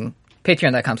Wrestling,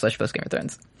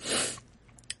 patreon.com/postgamerthrones.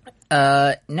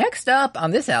 Next up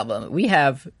on this album, we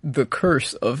have The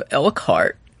Curse of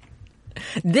Elkhart.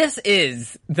 This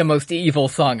is the most evil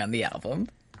song on the album.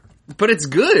 But it's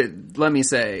good, let me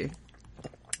say.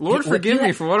 Lord forgive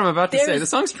me for what I'm about to say. The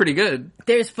song's pretty good.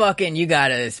 There's you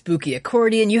got a spooky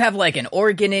accordion, you have an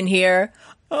organ in here.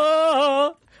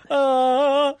 It's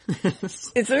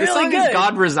really the song good. Is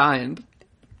God Resigned.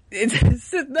 It's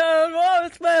sit down for a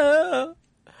spell.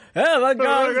 Have I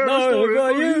got a story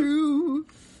for you?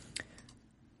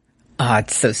 Oh,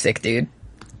 it's so sick, dude.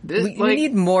 We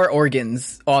need more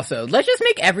organs also. Let's just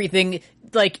make everything,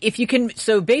 if you can,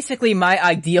 so basically my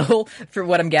ideal, for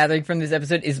what I'm gathering from this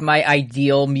episode, is my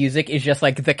ideal music is just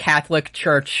the Catholic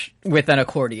Church with an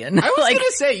accordion. I was gonna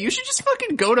say, you should just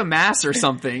fucking go to mass or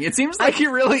something. It seems like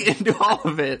you're really into all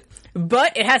of it.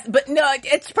 But no,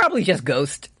 it's probably just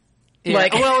Ghost. Yeah,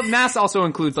 well, mass also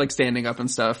includes standing up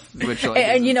and stuff, which and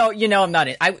I'm not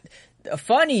in. A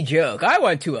funny joke. I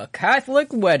went to a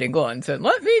Catholic wedding once, and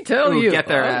let me tell you, get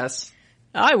their ass.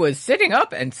 I was sitting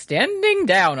up and standing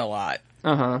down a lot.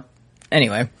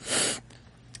 Anyway,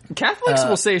 Catholics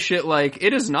will say shit like,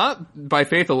 "It is not by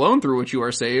faith alone through which you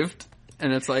are saved,"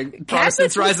 and it's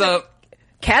Protestants rise up.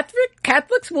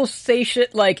 Catholics will say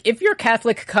shit like, if you're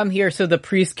Catholic, come here so the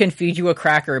priest can feed you a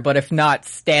cracker, but if not,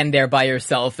 stand there by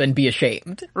yourself and be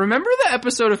ashamed. Remember the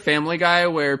episode of Family Guy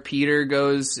where Peter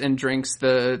goes and drinks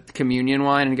the communion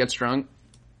wine and gets drunk?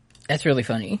 That's really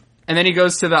funny. And then he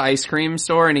goes to the ice cream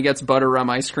store and he gets butter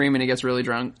rum ice cream and he gets really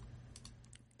drunk.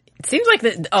 It seems like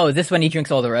this one he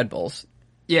drinks all the Red Bulls.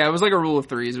 Yeah, it was like a rule of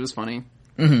threes. It was funny.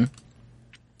 Mm-hmm.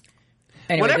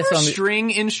 Anyway, whatever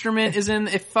string instrument is in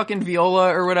fucking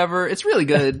viola or whatever, it's really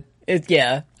good.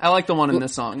 Yeah. I like the one in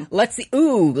this song. Let's see.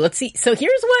 So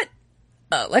here's what,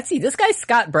 let's see. This guy's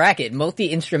Scott Brackett,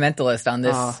 multi-instrumentalist on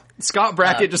this. Scott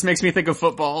Brackett just makes me think of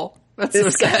football. That's so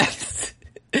sad.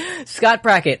 Scott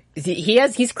Brackett,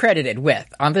 he's credited with,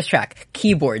 on this track,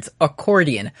 keyboards,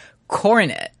 accordion,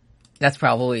 cornet. That's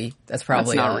probably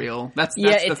not real. That's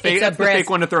the fake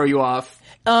one to throw you off.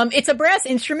 It's a brass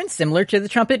instrument similar to the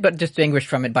trumpet, but distinguished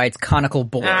from it by its conical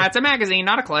bore. It's a magazine,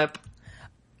 not a clip.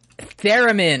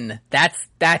 Theremin.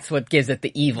 That's what gives it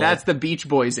the evil. That's the Beach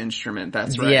Boys instrument.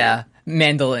 That's right. Yeah.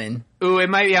 Mandolin. Ooh, it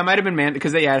might have been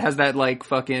because it has that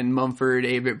fucking Mumford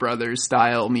Avett Brothers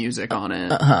style music on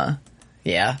it.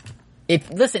 Yeah. If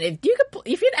you'd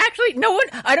actually,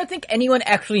 I don't think anyone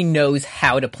actually knows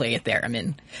how to play a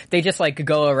theremin. They just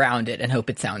go around it and hope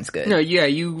it sounds good. No, yeah,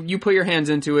 you put your hands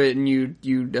into it and you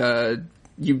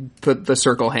put the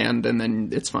circle hand and then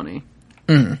it's funny.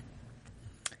 Mm.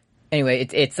 Anyway,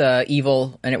 it's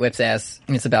evil and it whips ass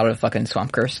and it's about a fucking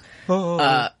swamp curse.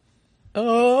 Next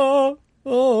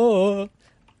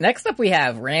up we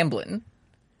have Ramblin'.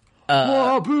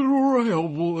 I've been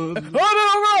rambling.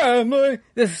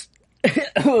 This.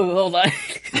 Hold on.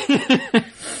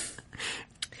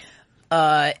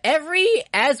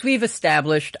 As we've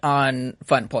established on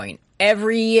Funpoint,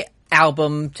 every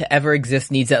album to ever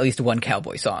exist needs at least one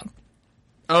cowboy song.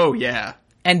 Oh yeah.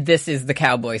 And this is the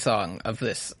cowboy song of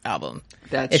this album.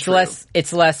 It's true.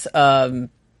 It's less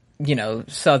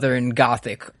Southern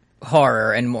Gothic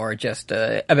horror and more just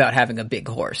about having a big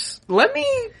horse. Let me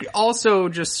also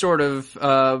just sort of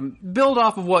build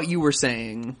off of what you were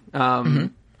saying,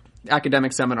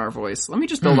 academic seminar voice. Let me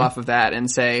just build off of that and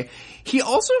say he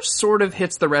also sort of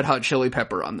hits the Red Hot Chili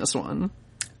Pepper on this one.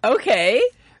 Okay.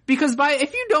 Because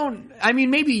if you don't, I mean,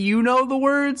 maybe you know the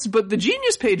words, but the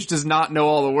Genius page does not know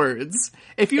all the words.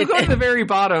 If you go to the very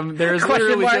bottom, there's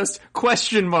literally just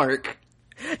question mark.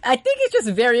 I think it's just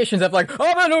variations of like, he's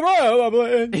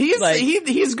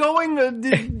going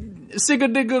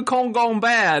sigga digga kong gong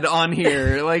bad on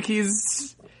here. Like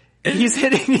he's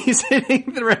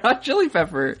hitting the Red Hot Chili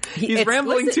Pepper. He's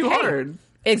rambling too hard.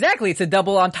 Exactly. It's a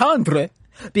double entendre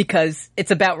because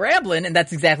it's about rambling and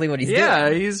that's exactly what he's doing.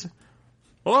 Yeah,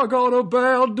 I got a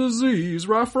bad disease.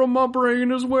 Right from my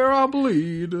brain is where I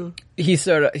bleed. He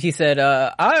said,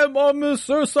 I am a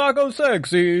Mr. Psycho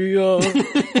Sexy.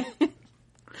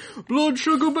 Blood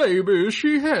sugar baby,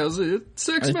 she has it.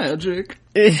 Sex magic.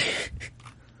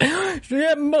 She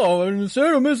had more in the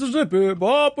state of Mississippi.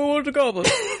 Papa was a couple.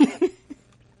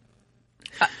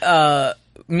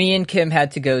 Me and Kim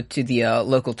had to go to the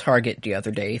local Target the other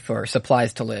day for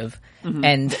supplies to live,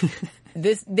 and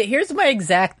here's my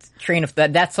exact train of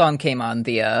that song came on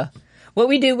what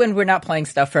we do when we're not playing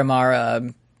stuff from our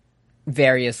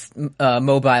various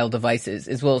mobile devices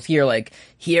is we'll hear like,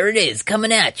 here it is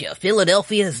coming at you,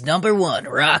 Philadelphia's #1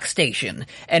 rock station,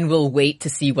 and we'll wait to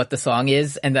see what the song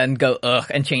is and then go ugh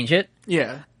and change it.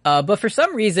 Yeah. But for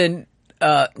some reason,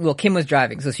 Kim was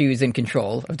driving, so she was in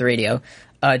control of the radio.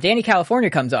 Danny California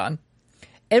comes on,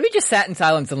 and we just sat in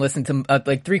silence and listened to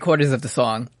like 3/4 of the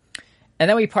song. And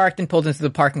then we parked and pulled into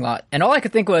the parking lot, and all I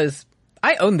could think was,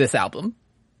 I own this album.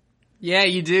 Yeah,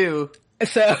 you do.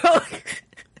 So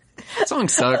that song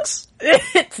sucks.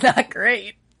 It's not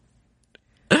great.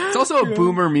 It's also a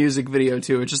boomer music video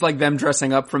too. It's just like them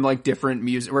dressing up from like different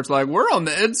music, where it's like, we're on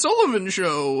the Ed Sullivan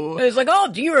Show. It's like,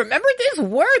 oh, do you remember this?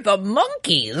 We're the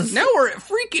Monkees. Now we're at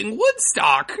freaking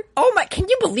Woodstock. Oh my, can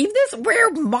you believe this? We're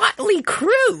Motley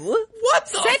Crue. What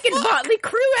the Second fuck? Motley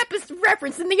Crue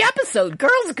reference in the episode.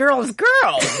 Girls, girls,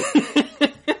 girls.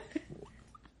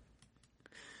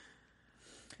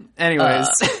 Anyways.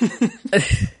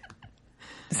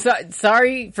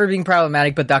 Sorry for being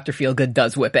problematic, but Dr. Feelgood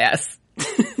does whip ass.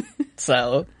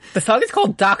 So, the song is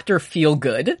called Dr.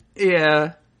 Feelgood.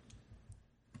 Yeah.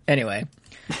 Anyway.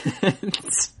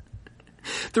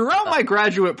 Throughout my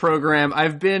graduate program,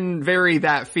 I've been very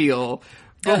that feel.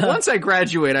 But once I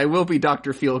graduate, I will be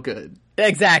Dr. Feelgood.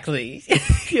 Exactly.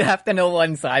 You have to know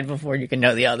one side before you can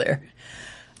know the other.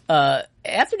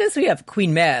 After this, we have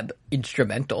Queen Mab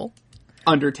instrumental.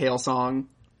 Undertale song.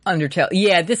 Undertale.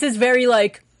 Yeah, this is very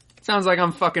like... Sounds like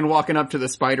I'm fucking walking up to the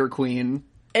Spider Queen.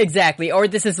 Exactly. Or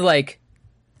this is like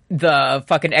the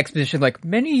fucking exposition like,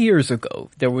 many years ago,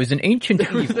 there was an ancient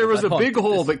evil. There was a big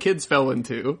hole that kids fell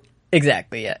into.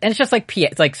 Exactly, yeah. And it's just like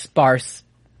it's like sparse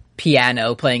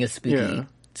piano playing a spooky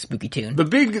tune.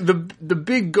 The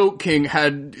big Goat King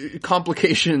had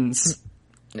complications.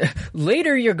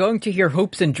 Later, you're going to hear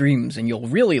Hopes and Dreams, and you'll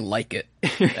really like it.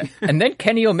 And then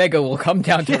Kenny Omega will come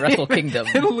down to Wrestle Kingdom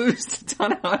and lose to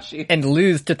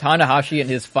Tanahashi. In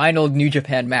his final New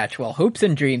Japan match, while Hopes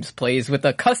and Dreams plays with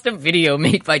a custom video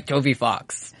made by Toby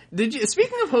Fox.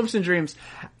 Speaking of Hopes and Dreams,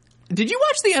 did you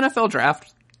watch the NFL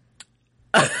draft?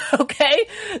 Okay,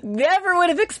 never would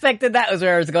have expected that was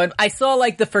where I was going. I saw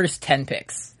like the first 10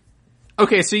 picks.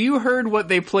 Okay, so you heard what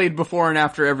they played before and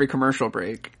after every commercial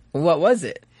break. What was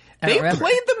it? They played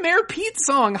the Mayor Pete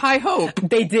song, High Hope.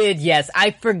 They did, yes.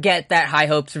 I forget that High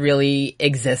Hopes really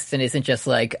exists and isn't just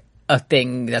like a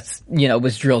thing that's,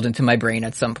 was drilled into my brain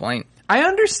at some point. I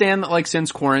understand that like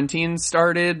since quarantine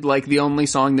started, like the only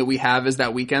song that we have is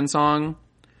that Weekend song.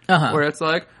 Where it's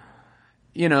like,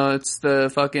 it's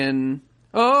the fucking...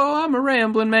 Oh, I'm a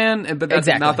rambling man. But that's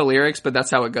not the lyrics, but that's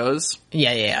how it goes.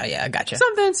 Yeah, gotcha.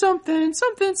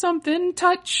 Something,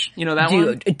 touch. You know that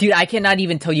one? Dude, I cannot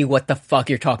even tell you what the fuck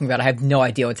you're talking about. I have no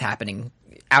idea what's happening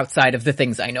outside of the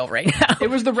things I know right now. It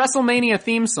was the WrestleMania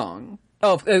theme song.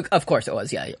 Oh, of course it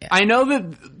was, yeah. I know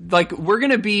that, like, we're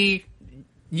gonna be...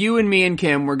 You and me and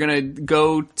Kim, we're gonna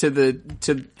go to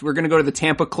the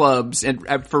Tampa clubs for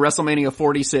WrestleMania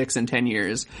 46 in 10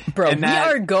 years. Bro, we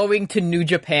are going to New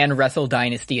Japan Wrestle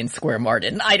Dynasty in Square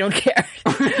Martin. I don't care.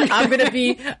 I'm gonna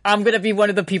be one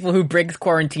of the people who breaks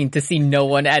quarantine to see no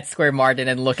one at Square Martin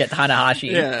and look at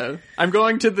Tanahashi. Yeah. I'm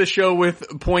going to the show with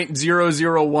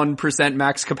 0.001%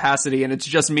 max capacity and it's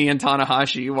just me and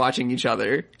Tanahashi watching each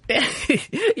other.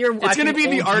 It's gonna be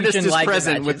the artist is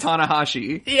present with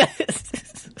Tanahashi. Yes.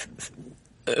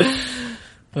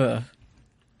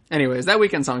 Anyways, that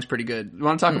Weekend song's pretty good. You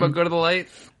want to talk about Go to the Light?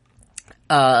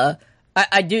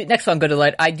 I do. Next song, Go to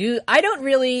Light. I don't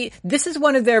really. This is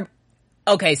one of their.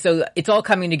 Okay, so it's all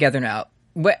coming together now.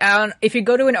 If you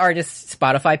go to an artist's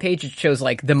Spotify page, it shows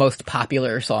like the most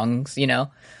popular songs, you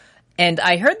know. And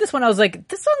I heard this one. I was like,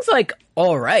 this song's like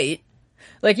all right.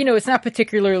 Like, you know, it's not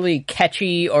particularly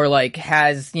catchy or like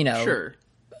has, you know, Sure.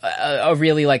 a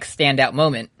really like standout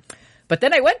moment. But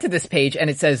then I went to this page and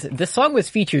it says this song was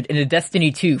featured in a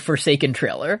Destiny 2 Forsaken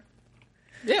trailer.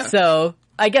 Yeah. So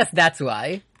I guess that's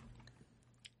why.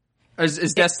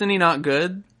 Is Destiny not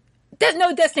good?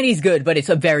 No, Destiny's good, but it's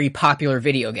a very popular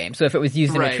video game. So if it was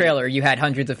used in a Right. trailer, you had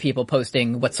hundreds of people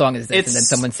posting, what song is this? And then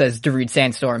someone says Darude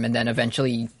Sandstorm, and then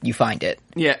eventually you find it.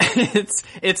 Yeah,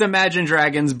 it's Imagine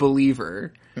Dragons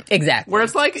Believer. Exactly. Where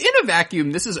it's like, in a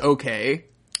vacuum, this is okay.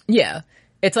 Yeah.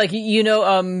 It's like, you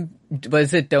know,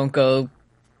 was it Don't Go,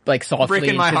 like, softly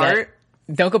Breaking My into that- Heart?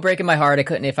 Don't Go Breaking My Heart, I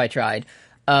couldn't if I tried.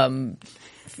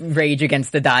 Rage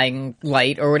Against the Dying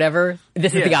Light or whatever.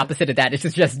 This is the opposite of that.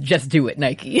 It's just do it,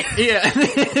 Nike. Yeah.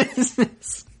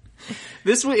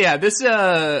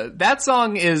 That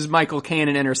song is Michael Caine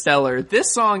in Interstellar.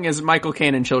 This song is Michael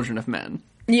Caine in Children of Men.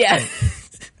 Yeah.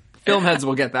 Film heads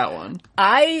will get that one.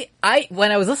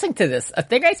 When I was listening to this, a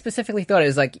thing I specifically thought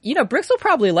is like, you know, Brooks will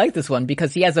probably like this one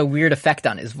because he has a weird effect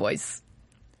on his voice.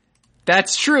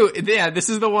 That's true. Yeah, this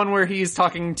is the one where he's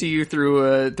talking to you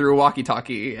through a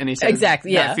walkie-talkie, and he says,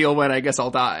 Exactly, yeah. "That feel when I guess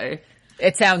I'll die."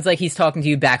 It sounds like he's talking to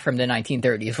you back from the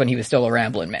 1930s when he was still a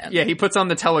rambling man. Yeah, he puts on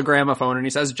the telegramophone and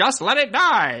he says, "Just let it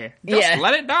die. Just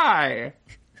let it die.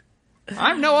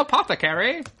 I'm no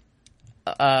apothecary."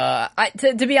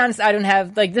 To be honest, I don't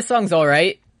have, like, this song's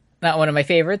alright. Not one of my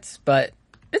favorites, but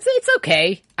it's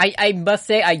okay. I must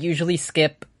say, I usually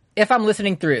skip, if I'm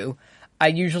listening through, I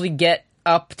usually get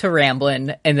up to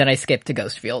Ramblin', and then I skip to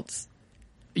Ghost Fields.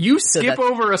 You skip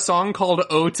over a song called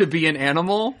 "Oh to Be an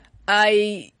Animal"?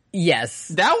 Yes.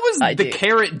 That was the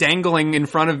carrot dangling in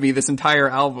front of me this entire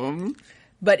album.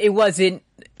 But it wasn't,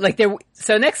 like, there,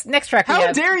 so next track we How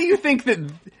have, dare you think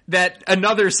that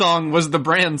another song was the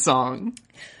brand song?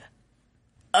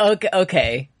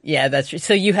 Okay. Yeah, that's true.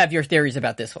 So you have your theories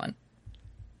about this one.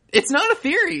 It's not a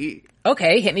theory.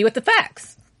 Okay, hit me with the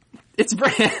facts. It's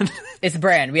Brand. It's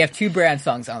Brand. We have two Brand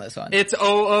songs on this one. It's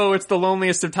it's the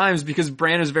loneliest of times because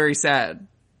Brand is very sad.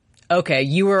 Okay,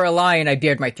 You Were a Lion, I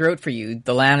Bared My Throat for You.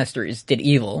 The Lannisters did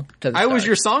evil to the I was stars.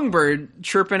 your songbird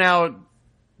chirping out,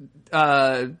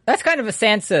 That's kind of a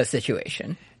Sansa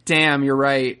situation. damn, you're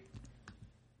right.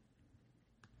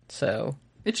 So.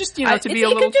 It's just, to be a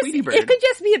little Tweety bird. It could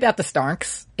just be about the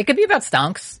Starks. It could be about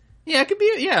Stonks. Yeah, it could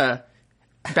be, yeah.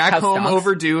 Back House Home Stonks.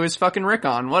 Overdue is fucking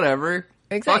Rickon, whatever.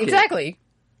 Fuck it. Exactly.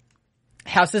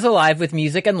 House is Alive with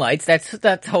music and lights. That's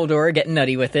Hodor getting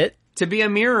nutty with it. To be a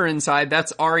mirror inside,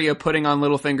 that's Arya putting on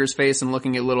Littlefinger's face and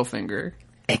looking at Littlefinger.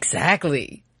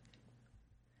 Exactly.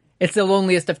 It's the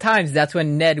loneliest of times. That's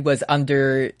when Ned was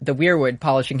under the weirwood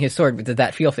polishing his sword with the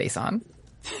That Feel face on.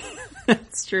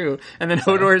 It's true. And then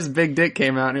Hodor's big dick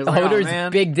came out and he was like, Hodor's oh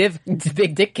man.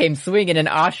 big dick came swinging, and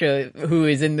Asha, who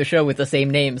is in the show with the same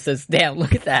name, says, damn,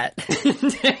 look at that.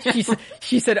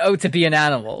 she said, oh, to be an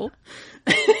animal.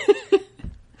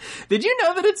 Did you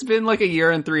know that it's been like a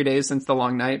year and 3 days since the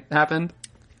long night happened?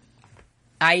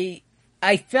 I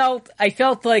felt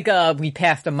like we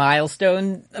passed a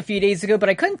milestone a few days ago, but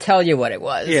I couldn't tell you what it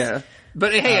was. Yeah.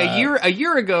 But hey, a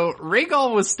year ago,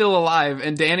 Rhaegal was still alive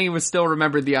and Dany was still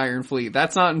remembered the Iron Fleet.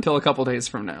 That's not until a couple days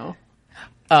from now.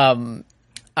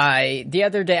 The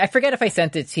other day, I forget if I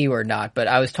sent it to you or not, but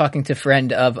I was talking to a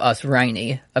friend of us,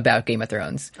 Riney, about Game of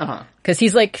Thrones. Uh-huh. Cause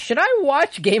he's like, should I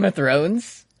watch Game of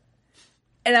Thrones?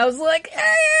 And I was like,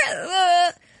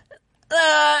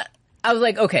 I was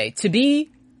like, okay, to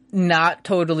be not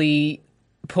totally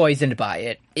poisoned by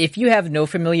it, if you have no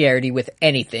familiarity with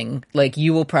anything, like,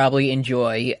 you will probably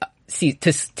enjoy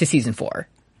to season 4.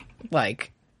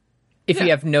 Like, if you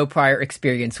have no prior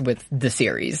experience with the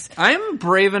series. I'm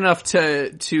brave enough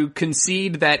to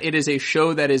concede that it is a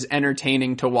show that is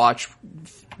entertaining to watch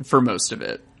for most of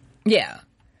it. Yeah.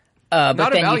 But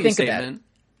Not then a value you think statement. about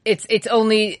it. It's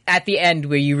only at the end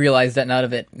where you realize that none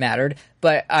of it mattered.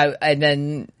 But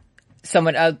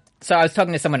so I was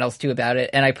talking to someone else too about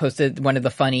it, and I posted one of the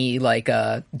funny, like,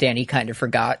 Dany kind of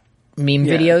forgot meme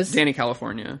videos. Dany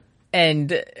California.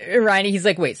 And Ryan, he's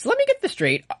like, wait, so let me get this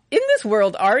straight. In this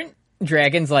world, aren't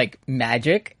dragons, like,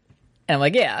 magic? And I'm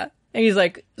like, yeah. And he's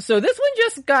like, so this one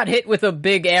just got hit with a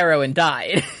big arrow and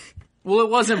died. Well, it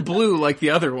wasn't blue like the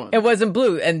other one. It wasn't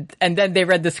blue, and then they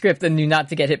read the script and knew not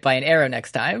to get hit by an arrow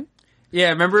next time. Yeah,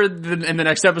 remember in the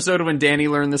next episode when Dany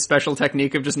learned the special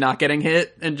technique of just not getting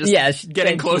hit and just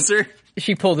getting closer?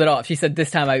 she pulled it off. She said,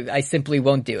 "This time I simply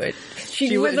won't do it."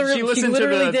 She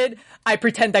literally did. I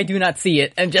pretend I do not see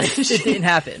it, and just it didn't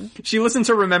happen. She listened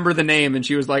to Remember the Name, and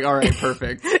she was like, "All right,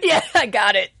 perfect." Yeah, I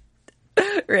got it.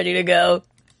 Ready to go.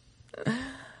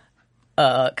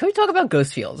 Can we talk about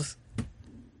Ghost Fields?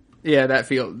 Yeah, that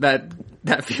field.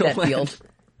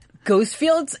 Ghost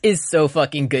Fields is so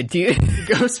fucking good, dude.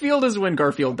 Ghost Field is when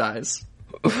Garfield dies.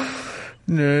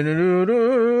 Like,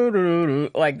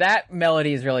 that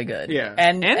melody is really good. Yeah.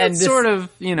 And it's this, sort of,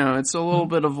 it's a little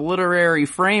bit of literary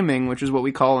framing, which is what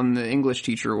we call in the English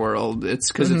teacher world.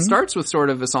 It's because it starts with sort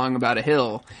of a song about a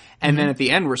hill, and then at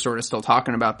the end we're sort of still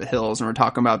talking about the hills, and we're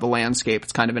talking about the landscape.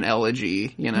 It's kind of an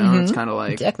elegy, It's kind of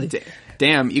like, exactly.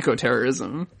 Damn,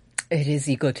 eco-terrorism. It is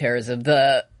eco-terrorism.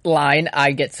 The line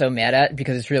I get so mad at,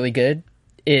 because it's really good,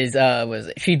 is,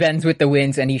 she bends with the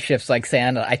winds and he shifts like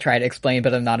sand. I try to explain,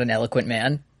 but I'm not an eloquent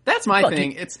man. That's my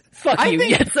thing. Fuck you.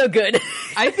 It's so good.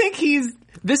 I think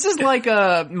this is like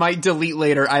might delete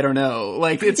later, I don't know.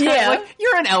 Like, it's kind of like,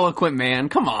 you're an eloquent man,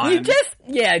 come on. You just,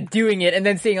 doing it and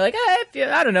then seeing like,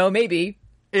 I don't know, maybe.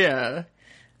 Yeah.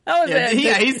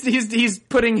 He's he's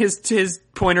putting his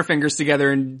pointer fingers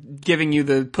together and giving you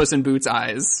the Puss in Boots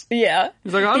eyes. Yeah.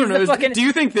 He's like, I don't know, do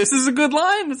you think this is a good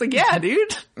line? It's like, yeah,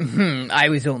 dude. I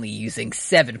was only using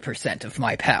 7% of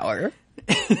my power.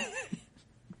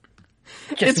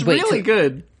 It's really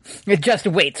good. Just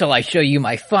wait till I show you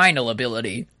my final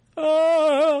ability.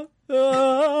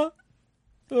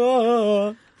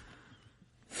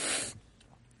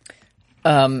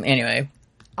 Anyway.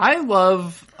 I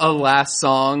love a last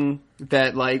song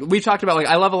that, like, we've talked about, like,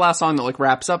 I love a last song that, like,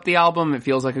 wraps up the album. It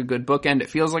feels like a good bookend. It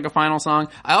feels like a final song.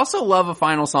 I also love a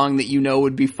final song that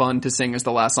would be fun to sing as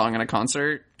the last song in a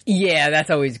concert. Yeah,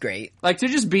 that's always great. Like, to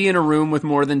just be in a room with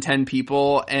more than 10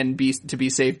 people and to be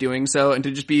safe doing so, and to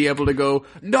just be able to go,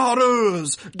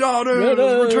 daughters,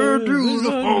 return to the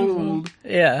fold.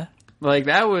 Yeah. Like,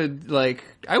 that would, like,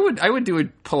 I would do a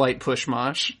polite push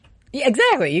mosh. Yeah,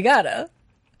 exactly. You gotta.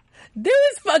 There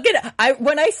was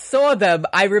when I saw them,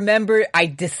 I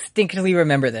distinctly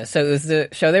remember this. So it was the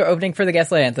show they were opening for the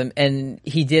Gaslight Anthem, and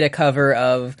he did a cover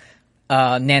of,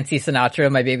 Nancy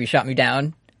Sinatra, My Baby Shot Me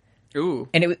Down. Ooh.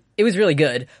 And it was really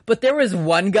good. But there was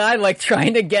one guy, like,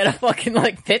 trying to get a fucking,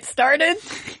 like, pit started,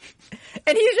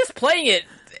 and he was just playing it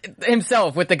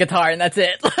himself with the guitar, and that's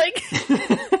it. Like,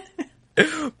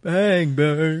 bang,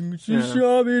 bang, she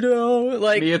shot me down.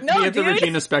 Like, me at the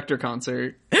Regina Spektor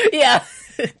concert. Yeah.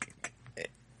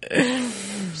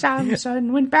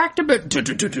 Son went back to bed.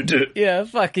 Yeah,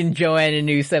 fucking Joanna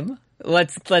Newsom.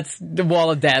 Let's the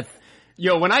wall of death.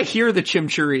 Yo, when I hear the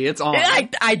chimchurri, it's on.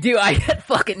 I do. I get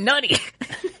fucking nutty.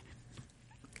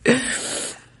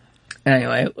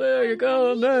 Anyway, where you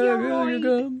going? Where you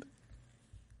going?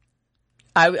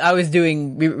 I was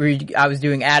doing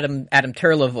Adam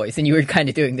Turlow voice, and you were kind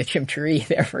of doing the chimchurri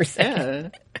there for a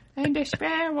second. Yeah. And a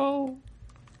sparrow.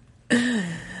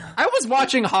 I was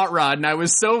watching Hot Rod, and I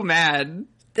was so mad.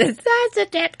 That's a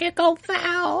technical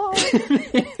foul.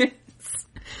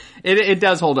 It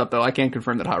does hold up, though. I can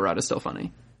confirm that Hot Rod is still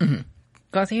funny. Mm-hmm.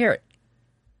 Glad to hear it.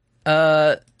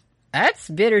 That's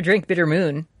Bitter Drink, Bitter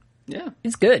Moon. Yeah.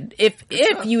 It's good. If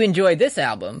you enjoy this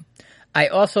album, I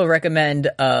also recommend,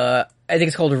 I think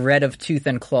it's called Red of Tooth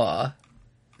and Claw.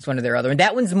 It's one of their other ones.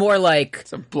 That one's more like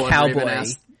cowboy.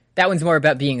 That one's more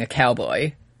about being a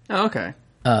cowboy. Oh, okay.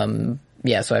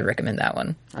 Yeah, so I'd recommend that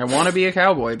one. I want to be a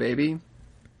cowboy, baby.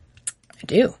 I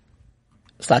do.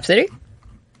 Slap City?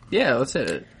 Yeah, let's hit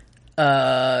it.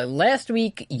 Last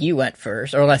week you went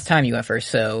first, or last time you went first,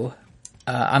 so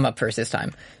I'm up first this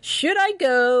time. Should I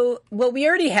go? Well, we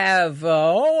already have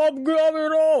I'm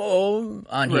coming home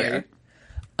on here.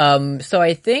 Right. So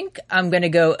I think I'm gonna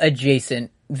go adjacent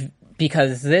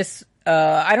because this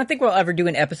I don't think we'll ever do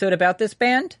an episode about this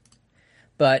band,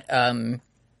 but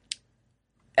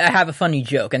I have a funny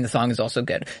joke and the song is also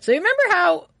good. So you remember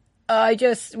how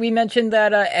we mentioned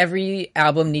that every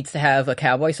album needs to have a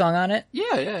cowboy song on it?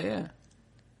 Yeah.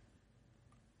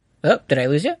 Oh, did I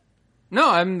lose you? No,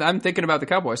 I'm thinking about the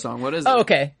cowboy song. What is it? Oh,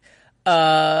 okay.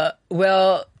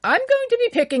 Well, I'm going to be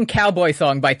picking Cowboy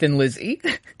Song by Thin Lizzy.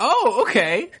 Oh,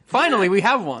 okay. Finally, we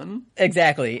have one.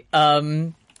 Exactly.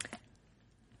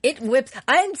 It whips.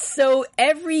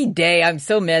 Every day I'm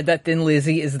so mad that Thin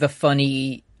Lizzy is the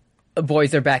funny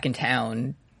Boys Are Back in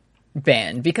Town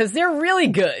band because they're really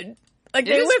good. Like,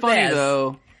 they whip funny, ass.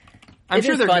 Though. I'm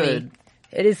sure they're funny. good.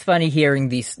 It is funny hearing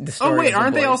the stories. Oh wait,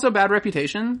 aren't they also Bad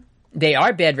Reputation? They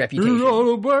are Bad Reputation.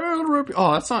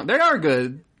 Oh, that song. They are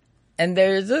good. And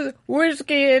there's a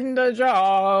whiskey in the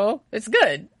jar. It's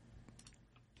good.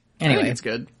 Anyway, I think it's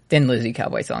good. Thin Lizzy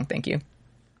Cowboy Song. Thank you.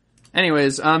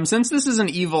 Anyways, since this is an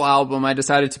evil album, I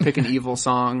decided to pick an evil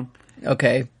song.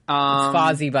 Okay. It's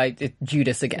Fozzy by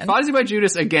Judas again. Fozzy by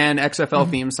Judas again, XFL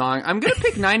theme song. I'm gonna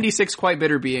pick 96 Quite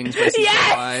Bitter Beings by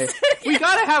Yes! We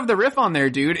gotta have the riff on there,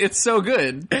 dude. It's so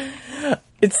good.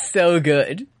 It's so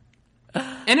good.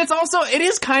 And it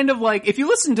is kind of like, if you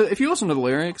listen to the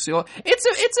lyrics,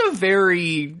 it's a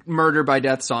very Murder by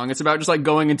Death song. It's about just like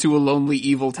going into a lonely,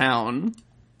 evil town.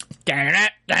 Yeah,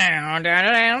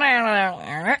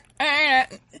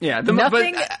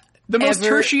 the most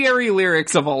tertiary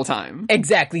lyrics of all time.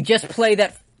 Exactly. Just play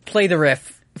the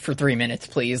riff for 3 minutes,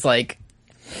 please. Like,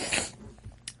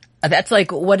 that's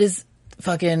like, what is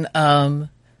fucking, there's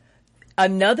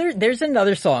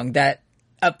another song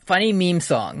a funny meme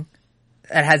song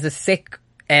that has a sick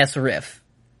ass riff,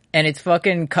 and it's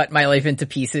fucking Cut My Life into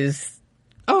Pieces.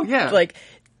 Oh yeah. Like,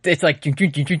 it's like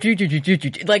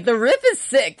the riff is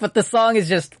sick, but the song is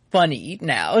just funny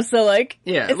now. So like,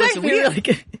 yeah, it's listen, actually really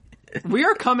good. We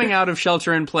are coming out of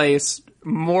Shelter in Place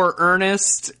more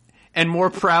earnest and more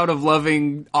proud of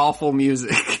loving awful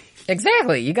music.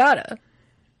 Exactly, you gotta.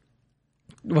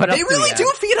 What else they really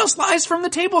do feed us lies from the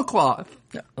tablecloth.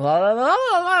 La la la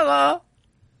la la.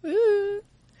 Ooh.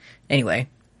 Anyway,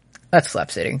 that's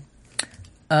slap sitting.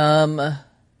 We got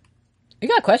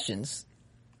questions.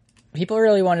 People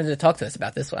really wanted to talk to us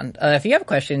about this one. If you have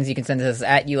questions, you can send us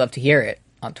at You Love to Hear It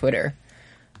on Twitter.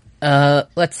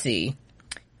 Let's see.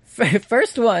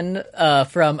 First one,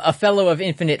 from a fellow of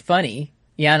Infinite Funny,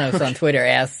 Janos on Twitter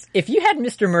asks, if you had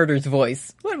Mr. Murder's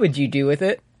voice, what would you do with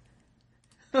it?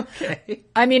 Okay.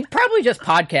 I mean, probably just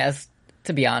podcast,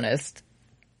 to be honest.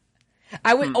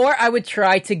 I would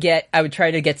try to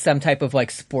get some type of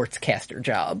like sportscaster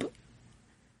job.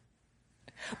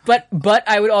 But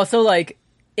I would also like,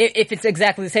 if it's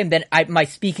exactly the same, then my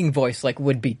speaking voice like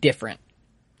would be different.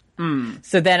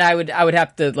 So then I would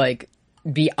have to like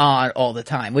be on all the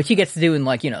time, which he gets to do in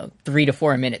like, 3 to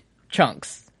 4 minute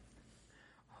chunks.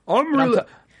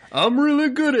 I'm really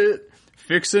good at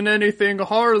fixing anything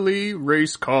Harley,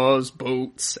 race cars,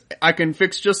 boats. I can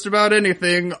fix just about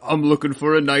anything. I'm looking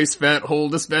for a nice fat hole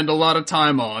to spend a lot of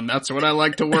time on. That's what I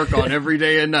like to work on every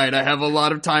day and night. I have a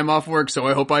lot of time off work, so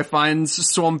I hope I find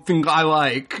something I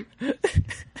like. What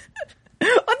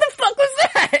the fuck was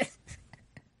that?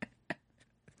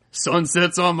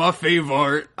 Sunsets are my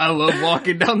favorite. I love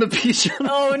walking down the beach.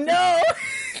 Oh no!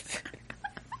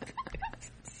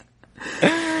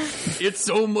 It's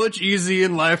so much easier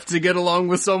in life to get along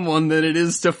with someone than it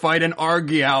is to fight an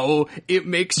argyao. It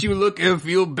makes you look and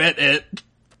feel better.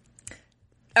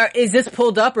 Is this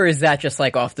pulled up, or is that just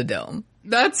like off the dome?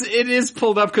 It is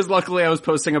pulled up because luckily I was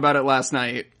posting about it last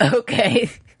night. Okay.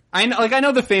 I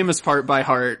know the famous part by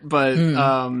heart, but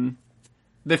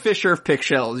the Fisher of Pick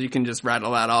Shells, you can just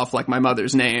rattle that off like my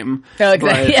mother's name. Oh,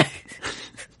 exactly.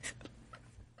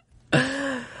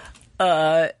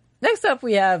 Yeah. Next up,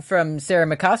 we have from Sarah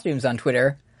McCostumes on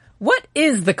Twitter. What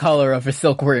is the color of a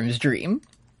silkworm's dream?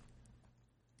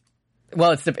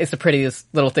 Well, it's the prettiest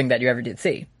little thing that you ever did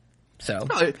see. So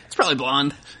it's probably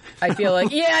blonde. I feel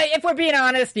like, yeah, if we're being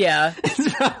honest, yeah.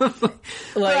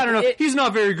 Like, I don't know. He's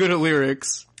not very good at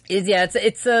lyrics.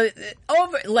 It's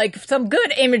over like some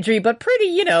good imagery, but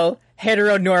pretty,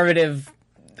 heteronormative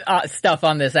stuff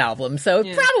on this album. So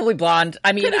probably blonde.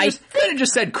 I mean, could have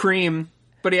just said cream.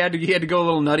 But he had to go a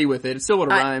little nutty with it. It still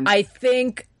would have rhymed. I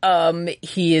think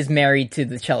he is married to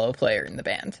the cello player in the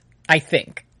band. I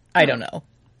think. I don't know.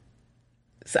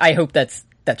 So I hope that's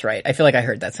right. I feel like I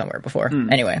heard that somewhere before.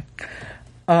 Anyway.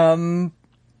 From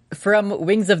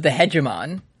Wings of the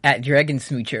Hegemon at Dragon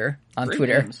Smoocher on Great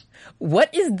Twitter. names.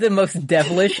 What is the most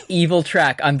devilish, evil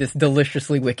track on this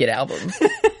deliciously wicked album?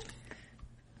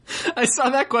 I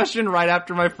saw that question right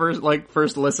after my first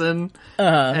listen,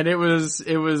 and it was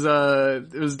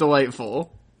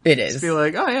delightful. It is. Just be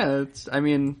like, oh yeah,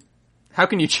 how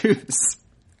can you choose?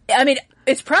 I mean,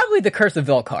 it's probably The Curse of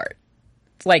Velkhart.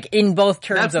 Like, in both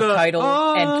terms of title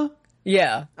and...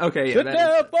 Yeah. Okay, yeah.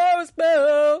 Yeah,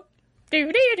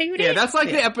 that's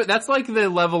like that's like the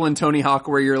level in Tony Hawk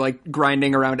where you're like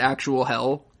grinding around actual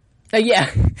hell. Yeah.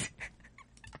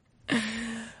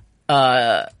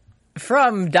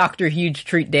 From Dr. Huge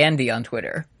Treat Dandy on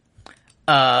Twitter.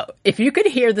 If you could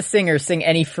hear the singer sing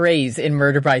any phrase in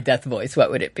Murder by Death voice,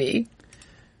 what would it be?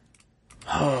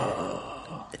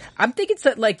 I'm thinking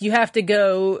like you have to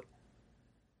go,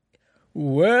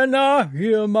 when I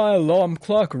hear my alarm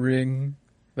clock ring,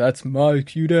 that's my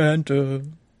cue to enter.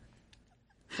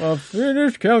 I've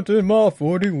finished counting my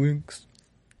 40 winks.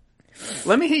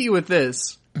 Let me hit you with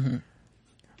this. Mm-hmm.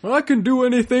 Well, I can do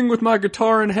anything with my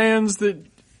guitar in hands that...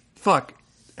 Fuck.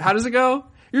 How does it go?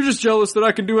 You're just jealous that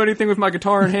I can do anything with my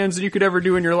guitar in hands that you could ever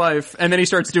do in your life. And then he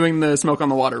starts doing the Smoke on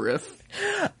the Water riff.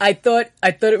 I thought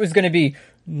it was going to be,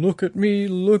 look at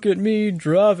me,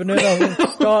 driving it, I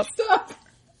won't stop. Stop.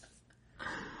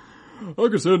 I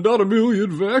can send out 1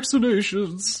 million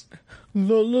vaccinations.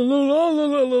 La la la la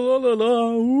la la la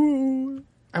la. Ooh.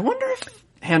 I wonder if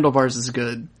Handlebars is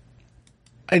good.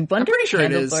 I'm pretty sure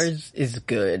it is. Handlebars is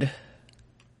good.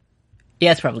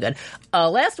 Yeah, it's probably good.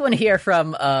 Last one here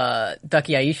from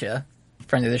Ducky Aisha,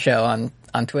 friend of the show on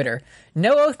Twitter.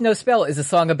 No Oath, No Spell is a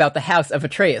song about the house of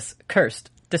Atreus,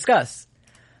 cursed. Discuss.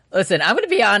 Listen, I'm going to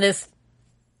be honest.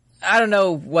 I don't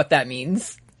know what that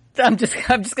means. I'm just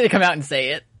going to come out and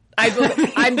say it.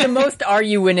 I'm the most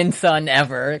are-you-winning son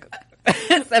ever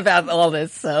about all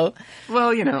this, so. Well,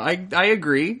 I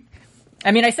agree.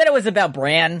 I mean, I said it was about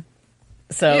Bran,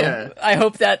 so yeah. I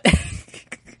hope that...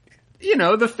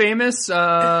 the famous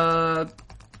father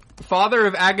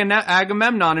of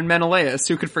Agamemnon and Menelaus,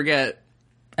 who could forget?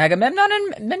 Agamemnon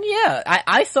and yeah.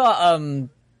 I saw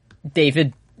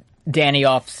David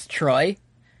Danioff's Troy,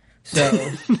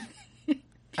 so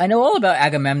I know all about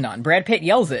Agamemnon. Brad Pitt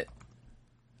yells it.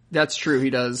 That's true, he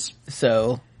does.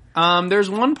 So, there's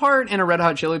one part in a Red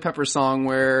Hot Chili Peppers song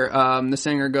where the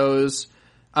singer goes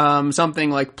something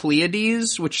like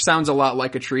Pleiades, which sounds a lot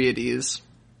like Atreides.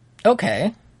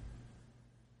 Okay.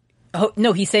 Oh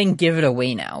no, he's saying "Give It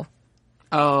Away Now."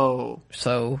 Oh,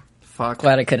 so fuck.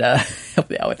 Glad I could help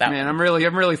you out with that. Man, I'm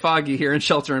really foggy here in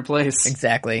Shelter in Place.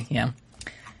 Exactly. Yeah.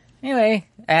 Anyway,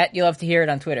 you'll have to hear it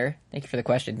on Twitter. Thank you for the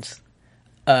questions.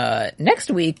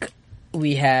 Next week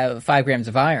we have 5 Grams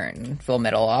of Iron, Full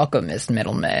Metal Alchemist,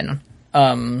 Middleman.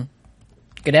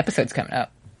 Good episodes coming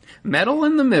up. Metal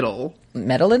in the middle.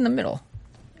 Metal in the middle.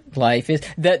 Life is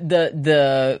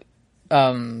the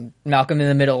Malcolm in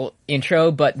the Middle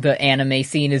intro, but the anime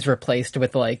scene is replaced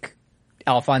with like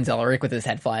Alphonse Elric with his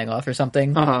head flying off or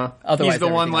something. Otherwise, he's the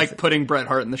one like putting Bret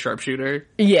Hart in the sharpshooter.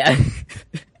 Yeah.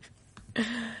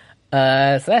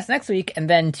 So that's next week, and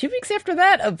then 2 weeks after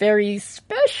that, a very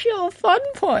special fun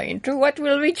point. What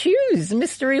will we choose?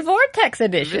 Mystery Vortex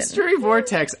edition. Mystery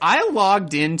Vortex. I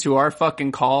logged into our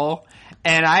fucking call,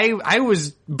 and I was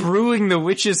brewing the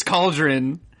Witch's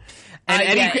Cauldron. And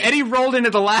Eddie rolled in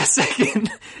at the last second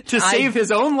to save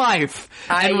his own life,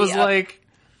 and was like...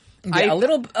 a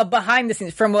little behind the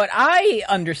scenes. From what I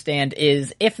understand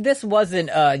is, if this wasn't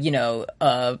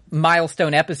a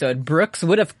milestone episode, Brooks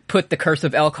would have put the Curse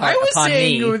of Elkhart upon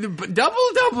me. I was saying,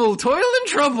 double, toil and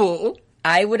trouble.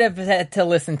 I would have had to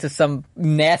listen to some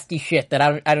nasty shit that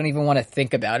I don't even want to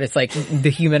think about. It's like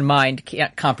the human mind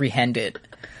can't comprehend it.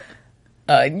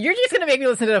 You're just gonna make me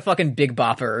listen to a fucking Big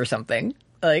Bopper or something.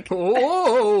 Like,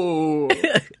 oh.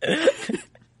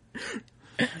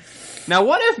 Now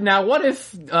what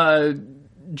if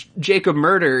Jacob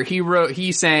Murder,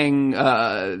 he sang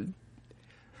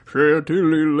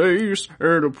Chantilly lace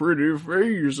and a pretty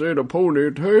face and a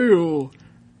ponytail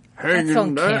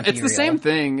hanging down. It's the same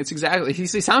thing. It's exactly, he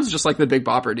sounds just like the Big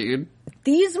Bopper, dude.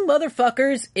 These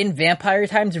motherfuckers in Vampire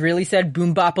Times really said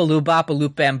boom boppa loo boppa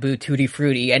loop bamboo tutti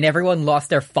frutti, and everyone lost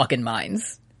their fucking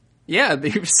minds. Yeah, they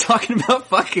was talking about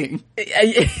fucking.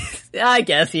 I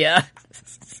guess, yeah.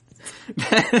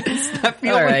 That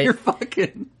feel like right. You're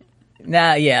fucking.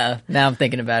 Now I'm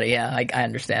thinking about it. Yeah, I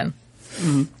understand.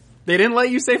 Mm-hmm. They didn't let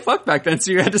you say fuck back then,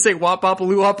 so you had to say wop bop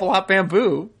loo wop lop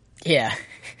bamboo. Yeah.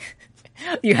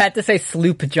 You had to say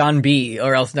sloop John B,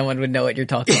 or else no one would know what you're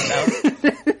talking about.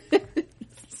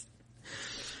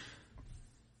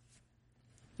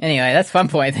 Anyway, that's Fun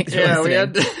Point. Thanks for listening. We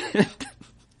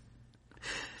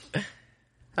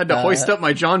had to hoist up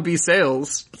my John B.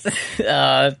 sails.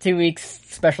 2 weeks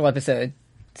special episode.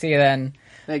 See you then.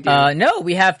 Thank you. No,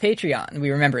 we have Patreon.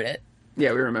 We remembered it.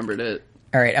 Yeah, we remembered it.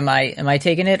 All right, am I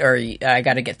taking it, or I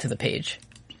got to get to the page?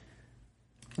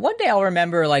 One day I'll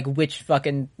remember like which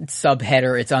fucking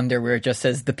subheader it's under, where it just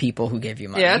says the people who gave you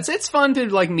money. Yeah, it's fun to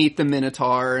like meet the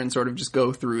Minotaur and sort of just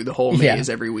go through the whole maze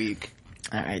every week.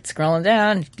 All right, scrolling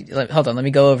down. Hold on, let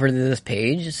me go over to this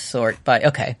page. Sort by.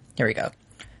 Okay, here we go.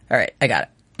 All right, I got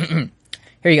it.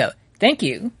 Here you go. Thank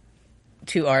you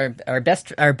to our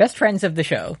best friends of the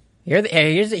show.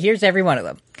 Here's every one of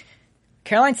them: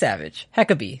 Caroline Savage,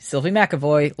 Heckabee, Sylvie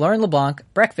McAvoy, Lauren LeBlanc,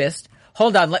 Breakfast.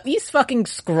 Hold on, let me fucking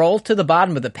scroll to the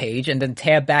bottom of the page and then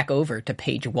tab back over to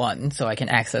page 1 so I can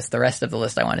access the rest of the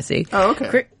list I want to see. Oh,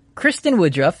 okay. Kristen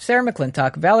Woodruff, Sarah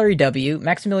McClintock, Valerie W.,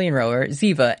 Maximilian Rower,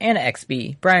 Ziva, Anna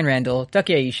XB, Brian Randall,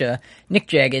 Ducky Aisha, Nick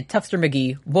Jagged, Tufster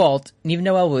McGee, Walt, Neve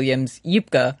Noel Williams,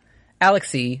 Yupka,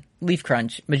 Alexi, Leaf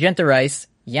Crunch, Magenta Rice,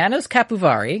 Janos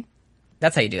Capuvari.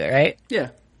 That's how you do it, right? Yeah.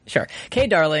 Sure. Kay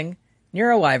Darling,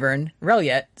 Nero Wyvern,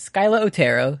 Reliet, Skyla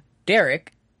Otero,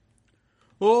 Derek,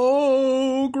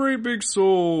 Oh, great big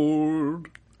sword.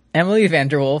 Emily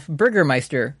Vanderwolf,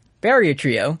 Burgermeister, Barrier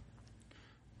Trio,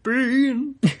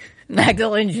 Bean.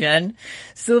 Magdalene Jen,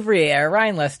 Silverier,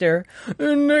 Ryan Lester,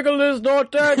 Nicholas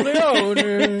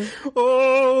Tartaglione,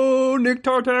 Oh, Nick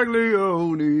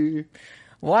Tartaglione.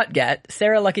 Watgat,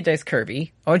 Sarah Lucky Dice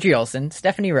Kirby, Audrey Olson,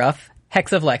 Stephanie Ruff,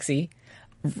 Hex of Lexi,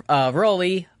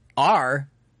 Rolly, R,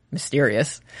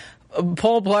 Mysterious,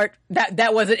 Paul Blart,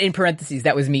 that wasn't in parentheses,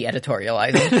 that was me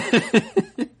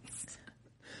editorializing.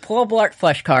 Paul Blart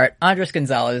Fleshcart, Andres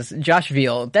Gonzalez, Josh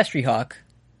Veal, Destry Hawk,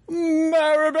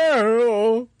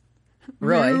 Maribel,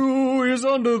 Roy, You is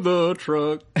under the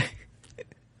truck.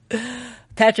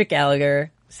 Patrick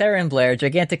Gallagher, Sarah and Blair,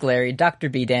 Gigantic Larry, Dr.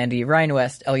 B. Dandy, Ryan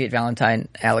West, Elliot Valentine,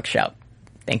 Alex Shout.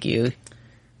 Thank you.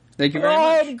 Thank you very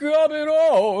much. I'm coming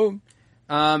home.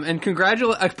 And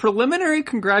preliminary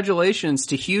congratulations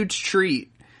to Huge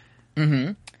Treat.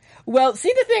 Well,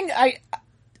 see the thing,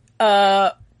 I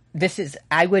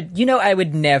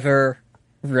would never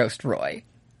roast Roy.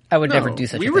 I would never do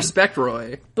such a thing. We respect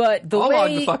Roy. But I'll log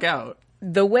the fuck out.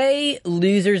 The way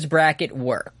losers bracket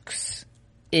works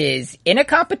is in a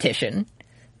competition,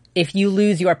 if you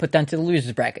lose, you are put down to the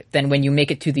losers bracket. Then when you make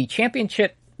it to the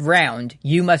championship round,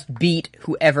 you must beat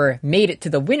whoever made it to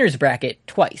the winners bracket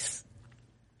twice.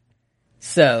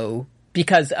 So,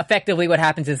 because effectively what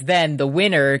happens is then the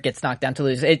winner gets knocked down to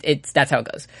lose. That's how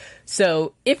it goes.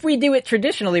 So, if we do it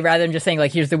traditionally, rather than just saying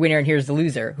like, here's the winner and here's the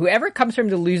loser, whoever comes from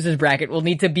the losers bracket will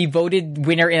need to be voted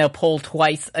winner in a poll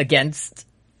twice against,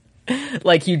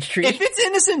 like, Huge Treat. If it's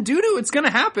innocent doo-doo, it's gonna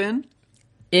happen.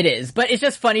 It is, but it's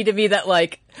just funny to me that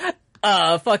like,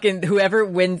 fucking whoever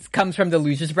comes from the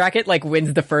losers bracket, like,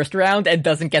 wins the first round and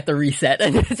doesn't get the reset,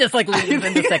 and it's just like loses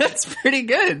in the second. That's pretty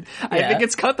good. Yeah. I think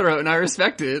it's cutthroat, and I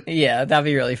respect it. Yeah, that'd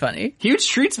be really funny. Huge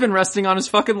Treat's been resting on his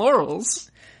fucking laurels.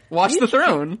 Watch the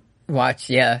throne.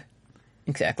 Yeah,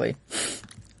 exactly.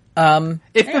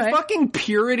 If the fucking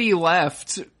purity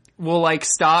left will like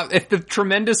stop, if the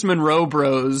tremendous Monroe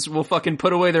Bros will fucking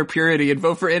put away their purity and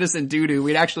vote for innocent doo-doo,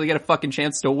 we'd actually get a fucking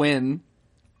chance to win.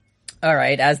 All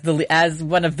right, as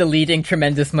one of the leading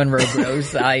tremendous Monroe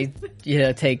Bros, I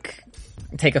take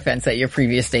offense at your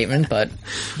previous statement, but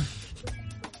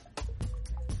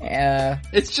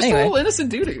it's just a little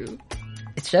innocent doo-doo.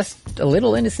 It's just a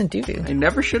little innocent doo-doo. I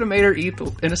never should have made her eat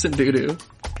the innocent doo-doo.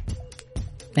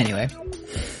 Anyway,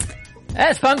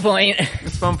 that's Fun Point.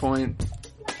 It's Fun Point.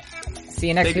 See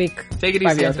you next week. Take it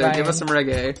easy out there. Give us some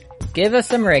reggae. Give us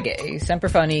some reggae. Semper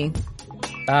funny.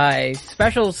 Bye.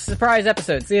 Special surprise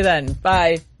episode. See you then.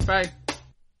 Bye. Bye.